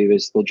people will do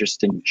is they'll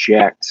just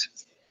inject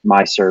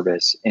My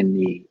Service in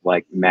the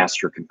like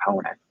master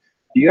component.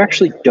 You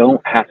actually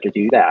don't have to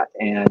do that,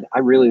 and I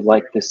really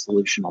like this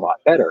solution a lot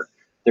better.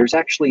 There's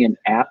actually an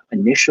app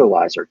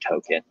initializer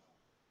token,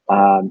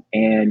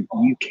 and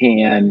you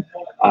can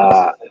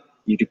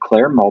you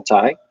declare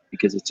multi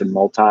because it's a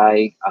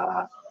multi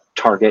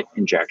target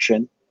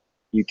injection.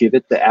 You give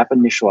it the app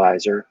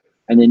initializer,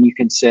 and then you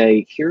can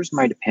say, here's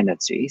my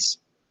dependencies.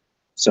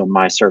 So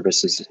My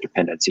Service is a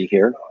dependency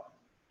here.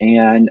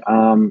 And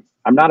I'm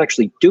not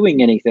actually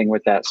doing anything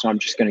with that, so I'm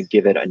just going to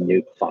give it a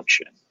new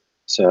function.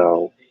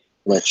 So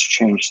let's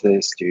change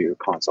this to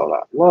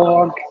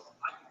console.log.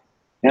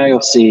 Now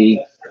you'll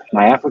see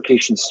my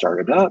application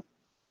started up.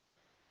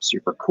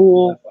 Super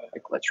cool.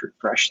 Like, let's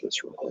refresh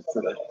this real quick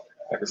for the.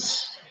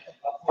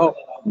 Oh,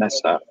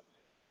 messed up.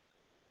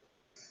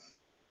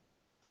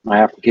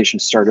 My application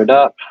started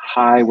up.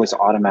 Hi was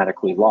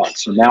automatically logged.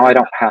 So now I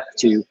don't have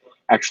to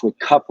actually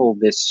couple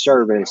this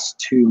service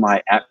to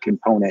my app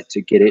component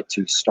to get it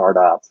to start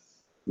up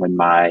when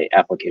my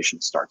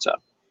application starts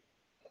up.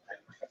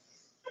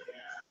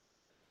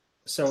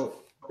 So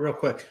real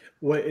quick,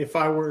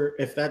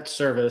 if that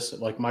service,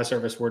 like My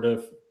Service, were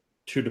to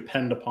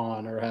depend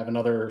upon or have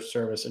another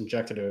service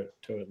injected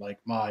to it, like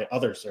my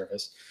other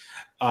service,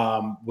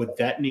 would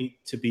that need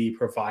to be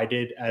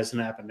provided as an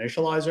app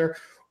initializer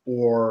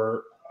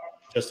or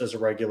just as a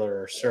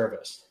regular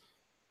service?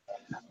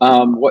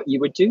 What you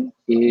would do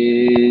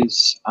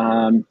is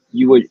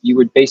you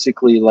would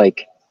basically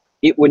like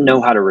it would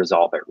know how to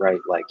resolve it, right?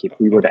 Like if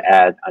we were to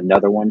add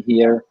another one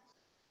here,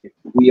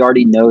 we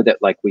already know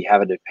that like we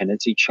have a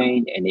dependency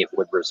chain, and it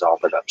would resolve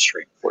it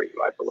upstream for you,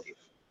 I believe.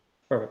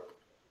 Perfect.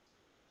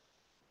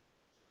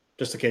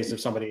 Just in case if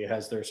somebody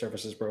has their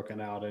services broken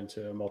out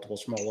into multiple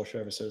smaller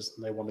services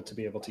and they wanted to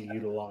be able to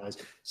utilize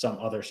some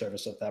other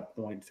service at that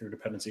point through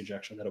dependency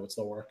injection, that it would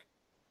still work.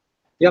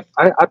 Yep,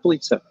 I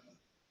believe so.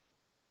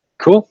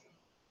 Cool.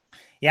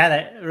 Yeah,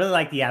 I really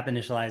like the app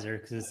initializer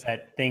because it's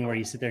that thing where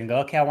you sit there and go,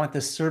 okay, I want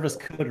this service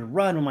code to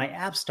run when my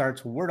app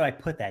starts. Where do I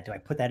put that? Do I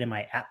put that in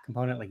my app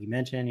component like you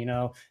mentioned?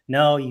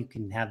 No, you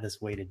can have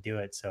this way to do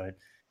it. So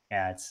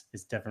it's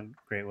definitely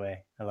a great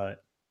way. I love it.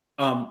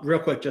 Real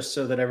quick, just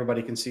so that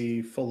everybody can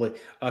see fully,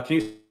 can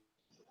you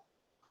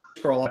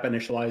scroll up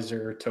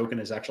initializer token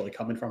is actually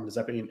coming from? Is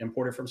that being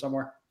imported from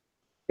somewhere?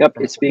 Yep,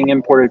 it's being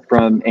imported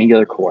from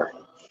Angular Core.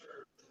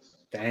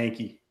 Thank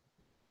you.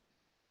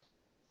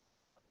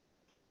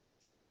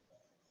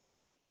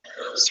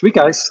 Sweet,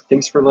 guys.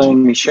 Thanks for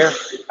letting me share.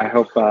 I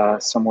hope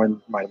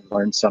someone might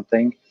learn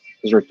something.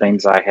 Those are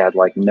things I had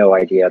like no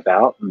idea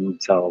about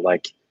until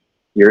like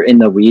you're in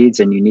the weeds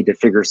and you need to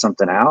figure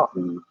something out,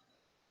 and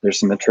there's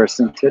some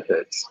interesting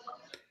tidbits.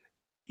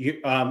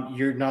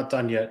 You're not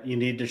done yet. You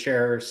need to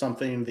share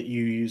something that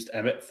you used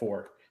Emmet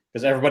for,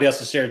 because everybody else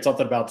has shared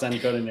something about Zen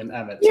coding and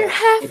Emmet. You're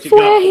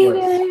halfway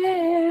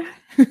there.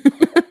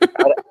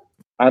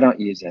 I don't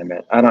use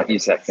Emmet. I don't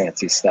use that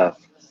fancy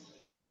stuff.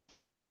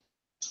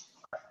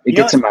 It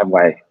gets in my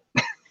way.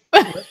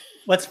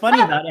 What's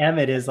funny about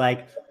Emmet is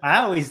like I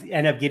always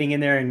end up getting in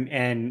there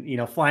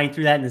and flying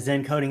through that in the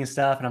Zen coding and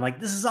stuff, and I'm like,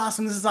 this is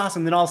awesome.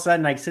 Then all of a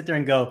sudden I sit there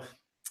and go,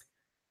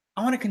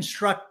 I want to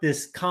construct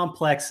this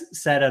complex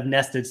set of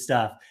nested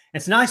stuff.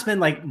 And so now I spend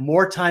like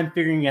more time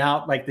figuring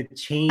out like the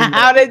chain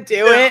how to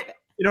do it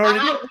in order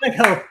to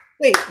go,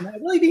 wait, am I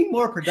really being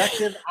more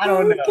productive? I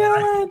don't know.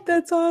 God,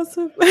 that's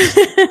awesome.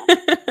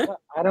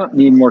 I don't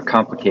need more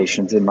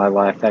complications in my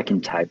life. I can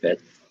type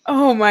it.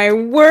 Oh my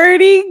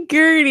wordy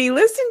Gertie,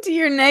 listen to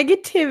your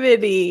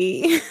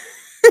negativity.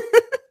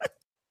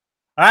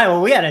 All right,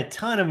 well, we had a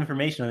ton of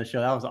information on the show.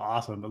 That was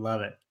awesome. I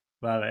love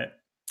it.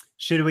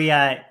 Should we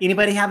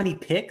anybody have any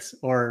picks,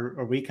 or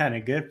are we kind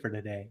of good for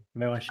today?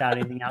 Anybody want to shout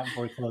anything out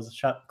before we close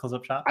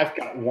up shop? I've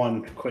got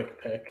one quick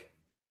pick.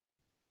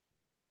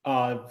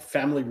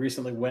 family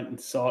recently went and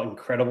saw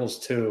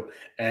Incredibles 2,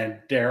 and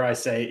dare I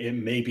say, it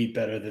may be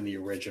better than the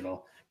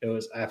original. It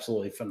was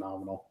absolutely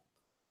phenomenal.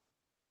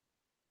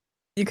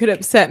 You could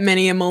upset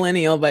many a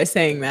millennial by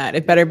saying that.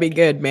 It better be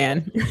good,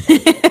 man.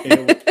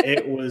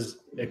 It was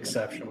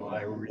exceptional.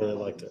 I really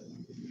liked it.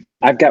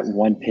 I've got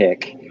one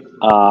pick.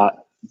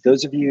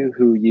 Those of you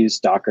who use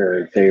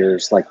Docker,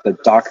 there's like the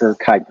Docker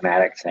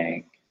Kite-matic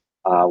thing,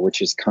 which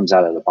just comes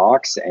out of the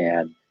box,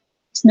 and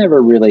it's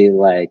never really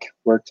like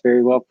worked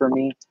very well for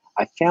me.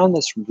 I found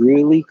this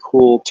really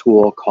cool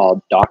tool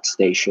called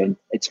DocStation.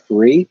 It's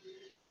free,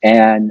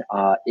 and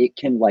it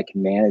can like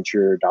manage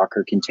your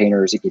Docker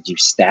containers. It gives you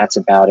stats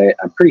about it.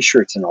 I'm pretty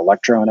sure it's an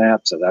Electron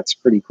app, so that's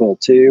pretty cool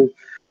too.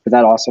 But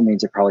that also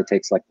means it probably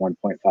takes like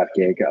 1.5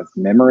 gig of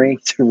memory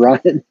to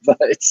run. But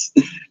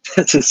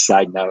that's a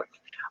side note.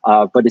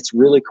 But it's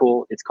really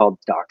cool. It's called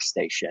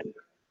DocStation,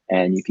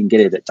 and you can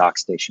get it at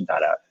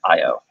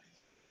docstation.io.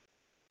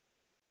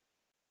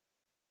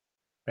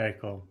 Very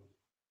cool. All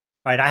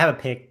right, I have a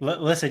pick.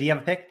 Alyssa, do you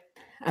have a pick?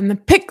 I'm the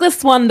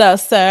pickless wonder,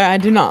 sir. I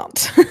do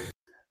not.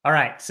 All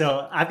right,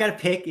 so I've got a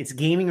pick. It's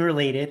gaming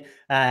related.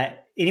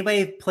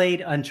 Anybody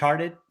played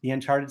Uncharted, the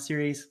Uncharted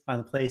series on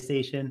the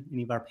PlayStation?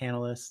 Any of our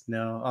panelists?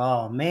 No.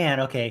 Oh man.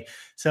 Okay.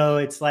 So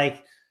it's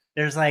like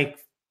there's like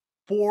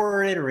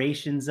 4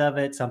 iterations of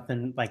it,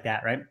 something like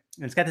that, right?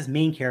 And it's got this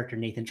main character,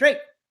 Nathan Drake,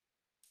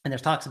 and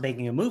there's talks of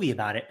making a movie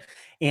about it.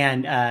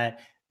 And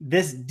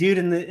this dude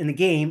in the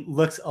game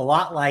looks a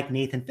lot like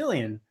Nathan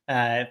Fillion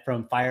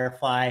from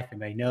Firefly. If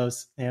anybody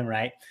knows him,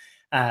 right?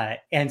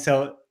 And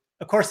so,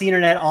 of course, the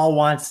internet all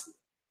wants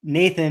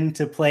Nathan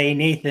to play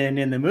Nathan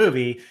in the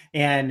movie,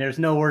 and there's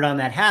no word on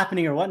that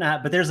happening or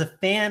whatnot. But there's a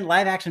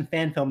live action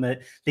fan film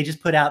that they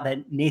just put out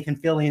that Nathan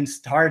Fillion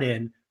starred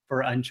in for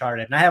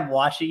Uncharted, and I haven't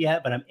watched it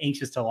yet, but I'm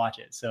anxious to watch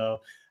it.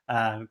 So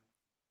go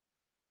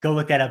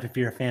look that up if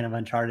you're a fan of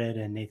Uncharted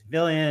and Nathan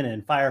Fillion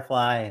and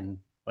Firefly and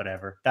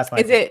whatever. That's my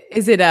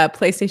Is it a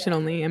PlayStation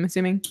only? I'm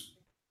assuming.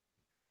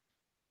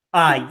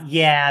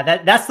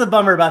 Yeah, that's the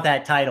bummer about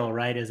that title,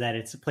 right? Is that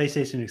it's a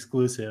PlayStation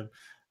exclusive.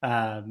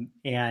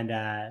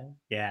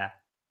 Yeah,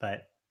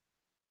 but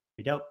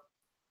we dope.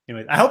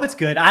 Anyway, I hope it's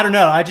good. I don't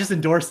know. I just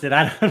endorsed it.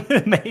 I don't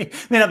it may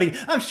not be.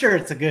 I'm sure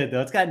it's a good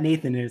though. It's got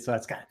Nathan in it, so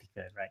it's got to be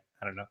good, right?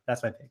 I don't know.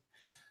 That's my pick.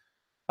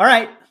 All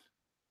right,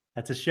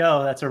 that's a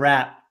show. That's a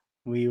wrap.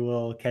 We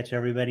will catch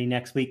everybody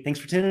next week. Thanks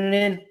for tuning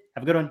in.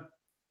 Have a good one.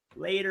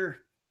 Later.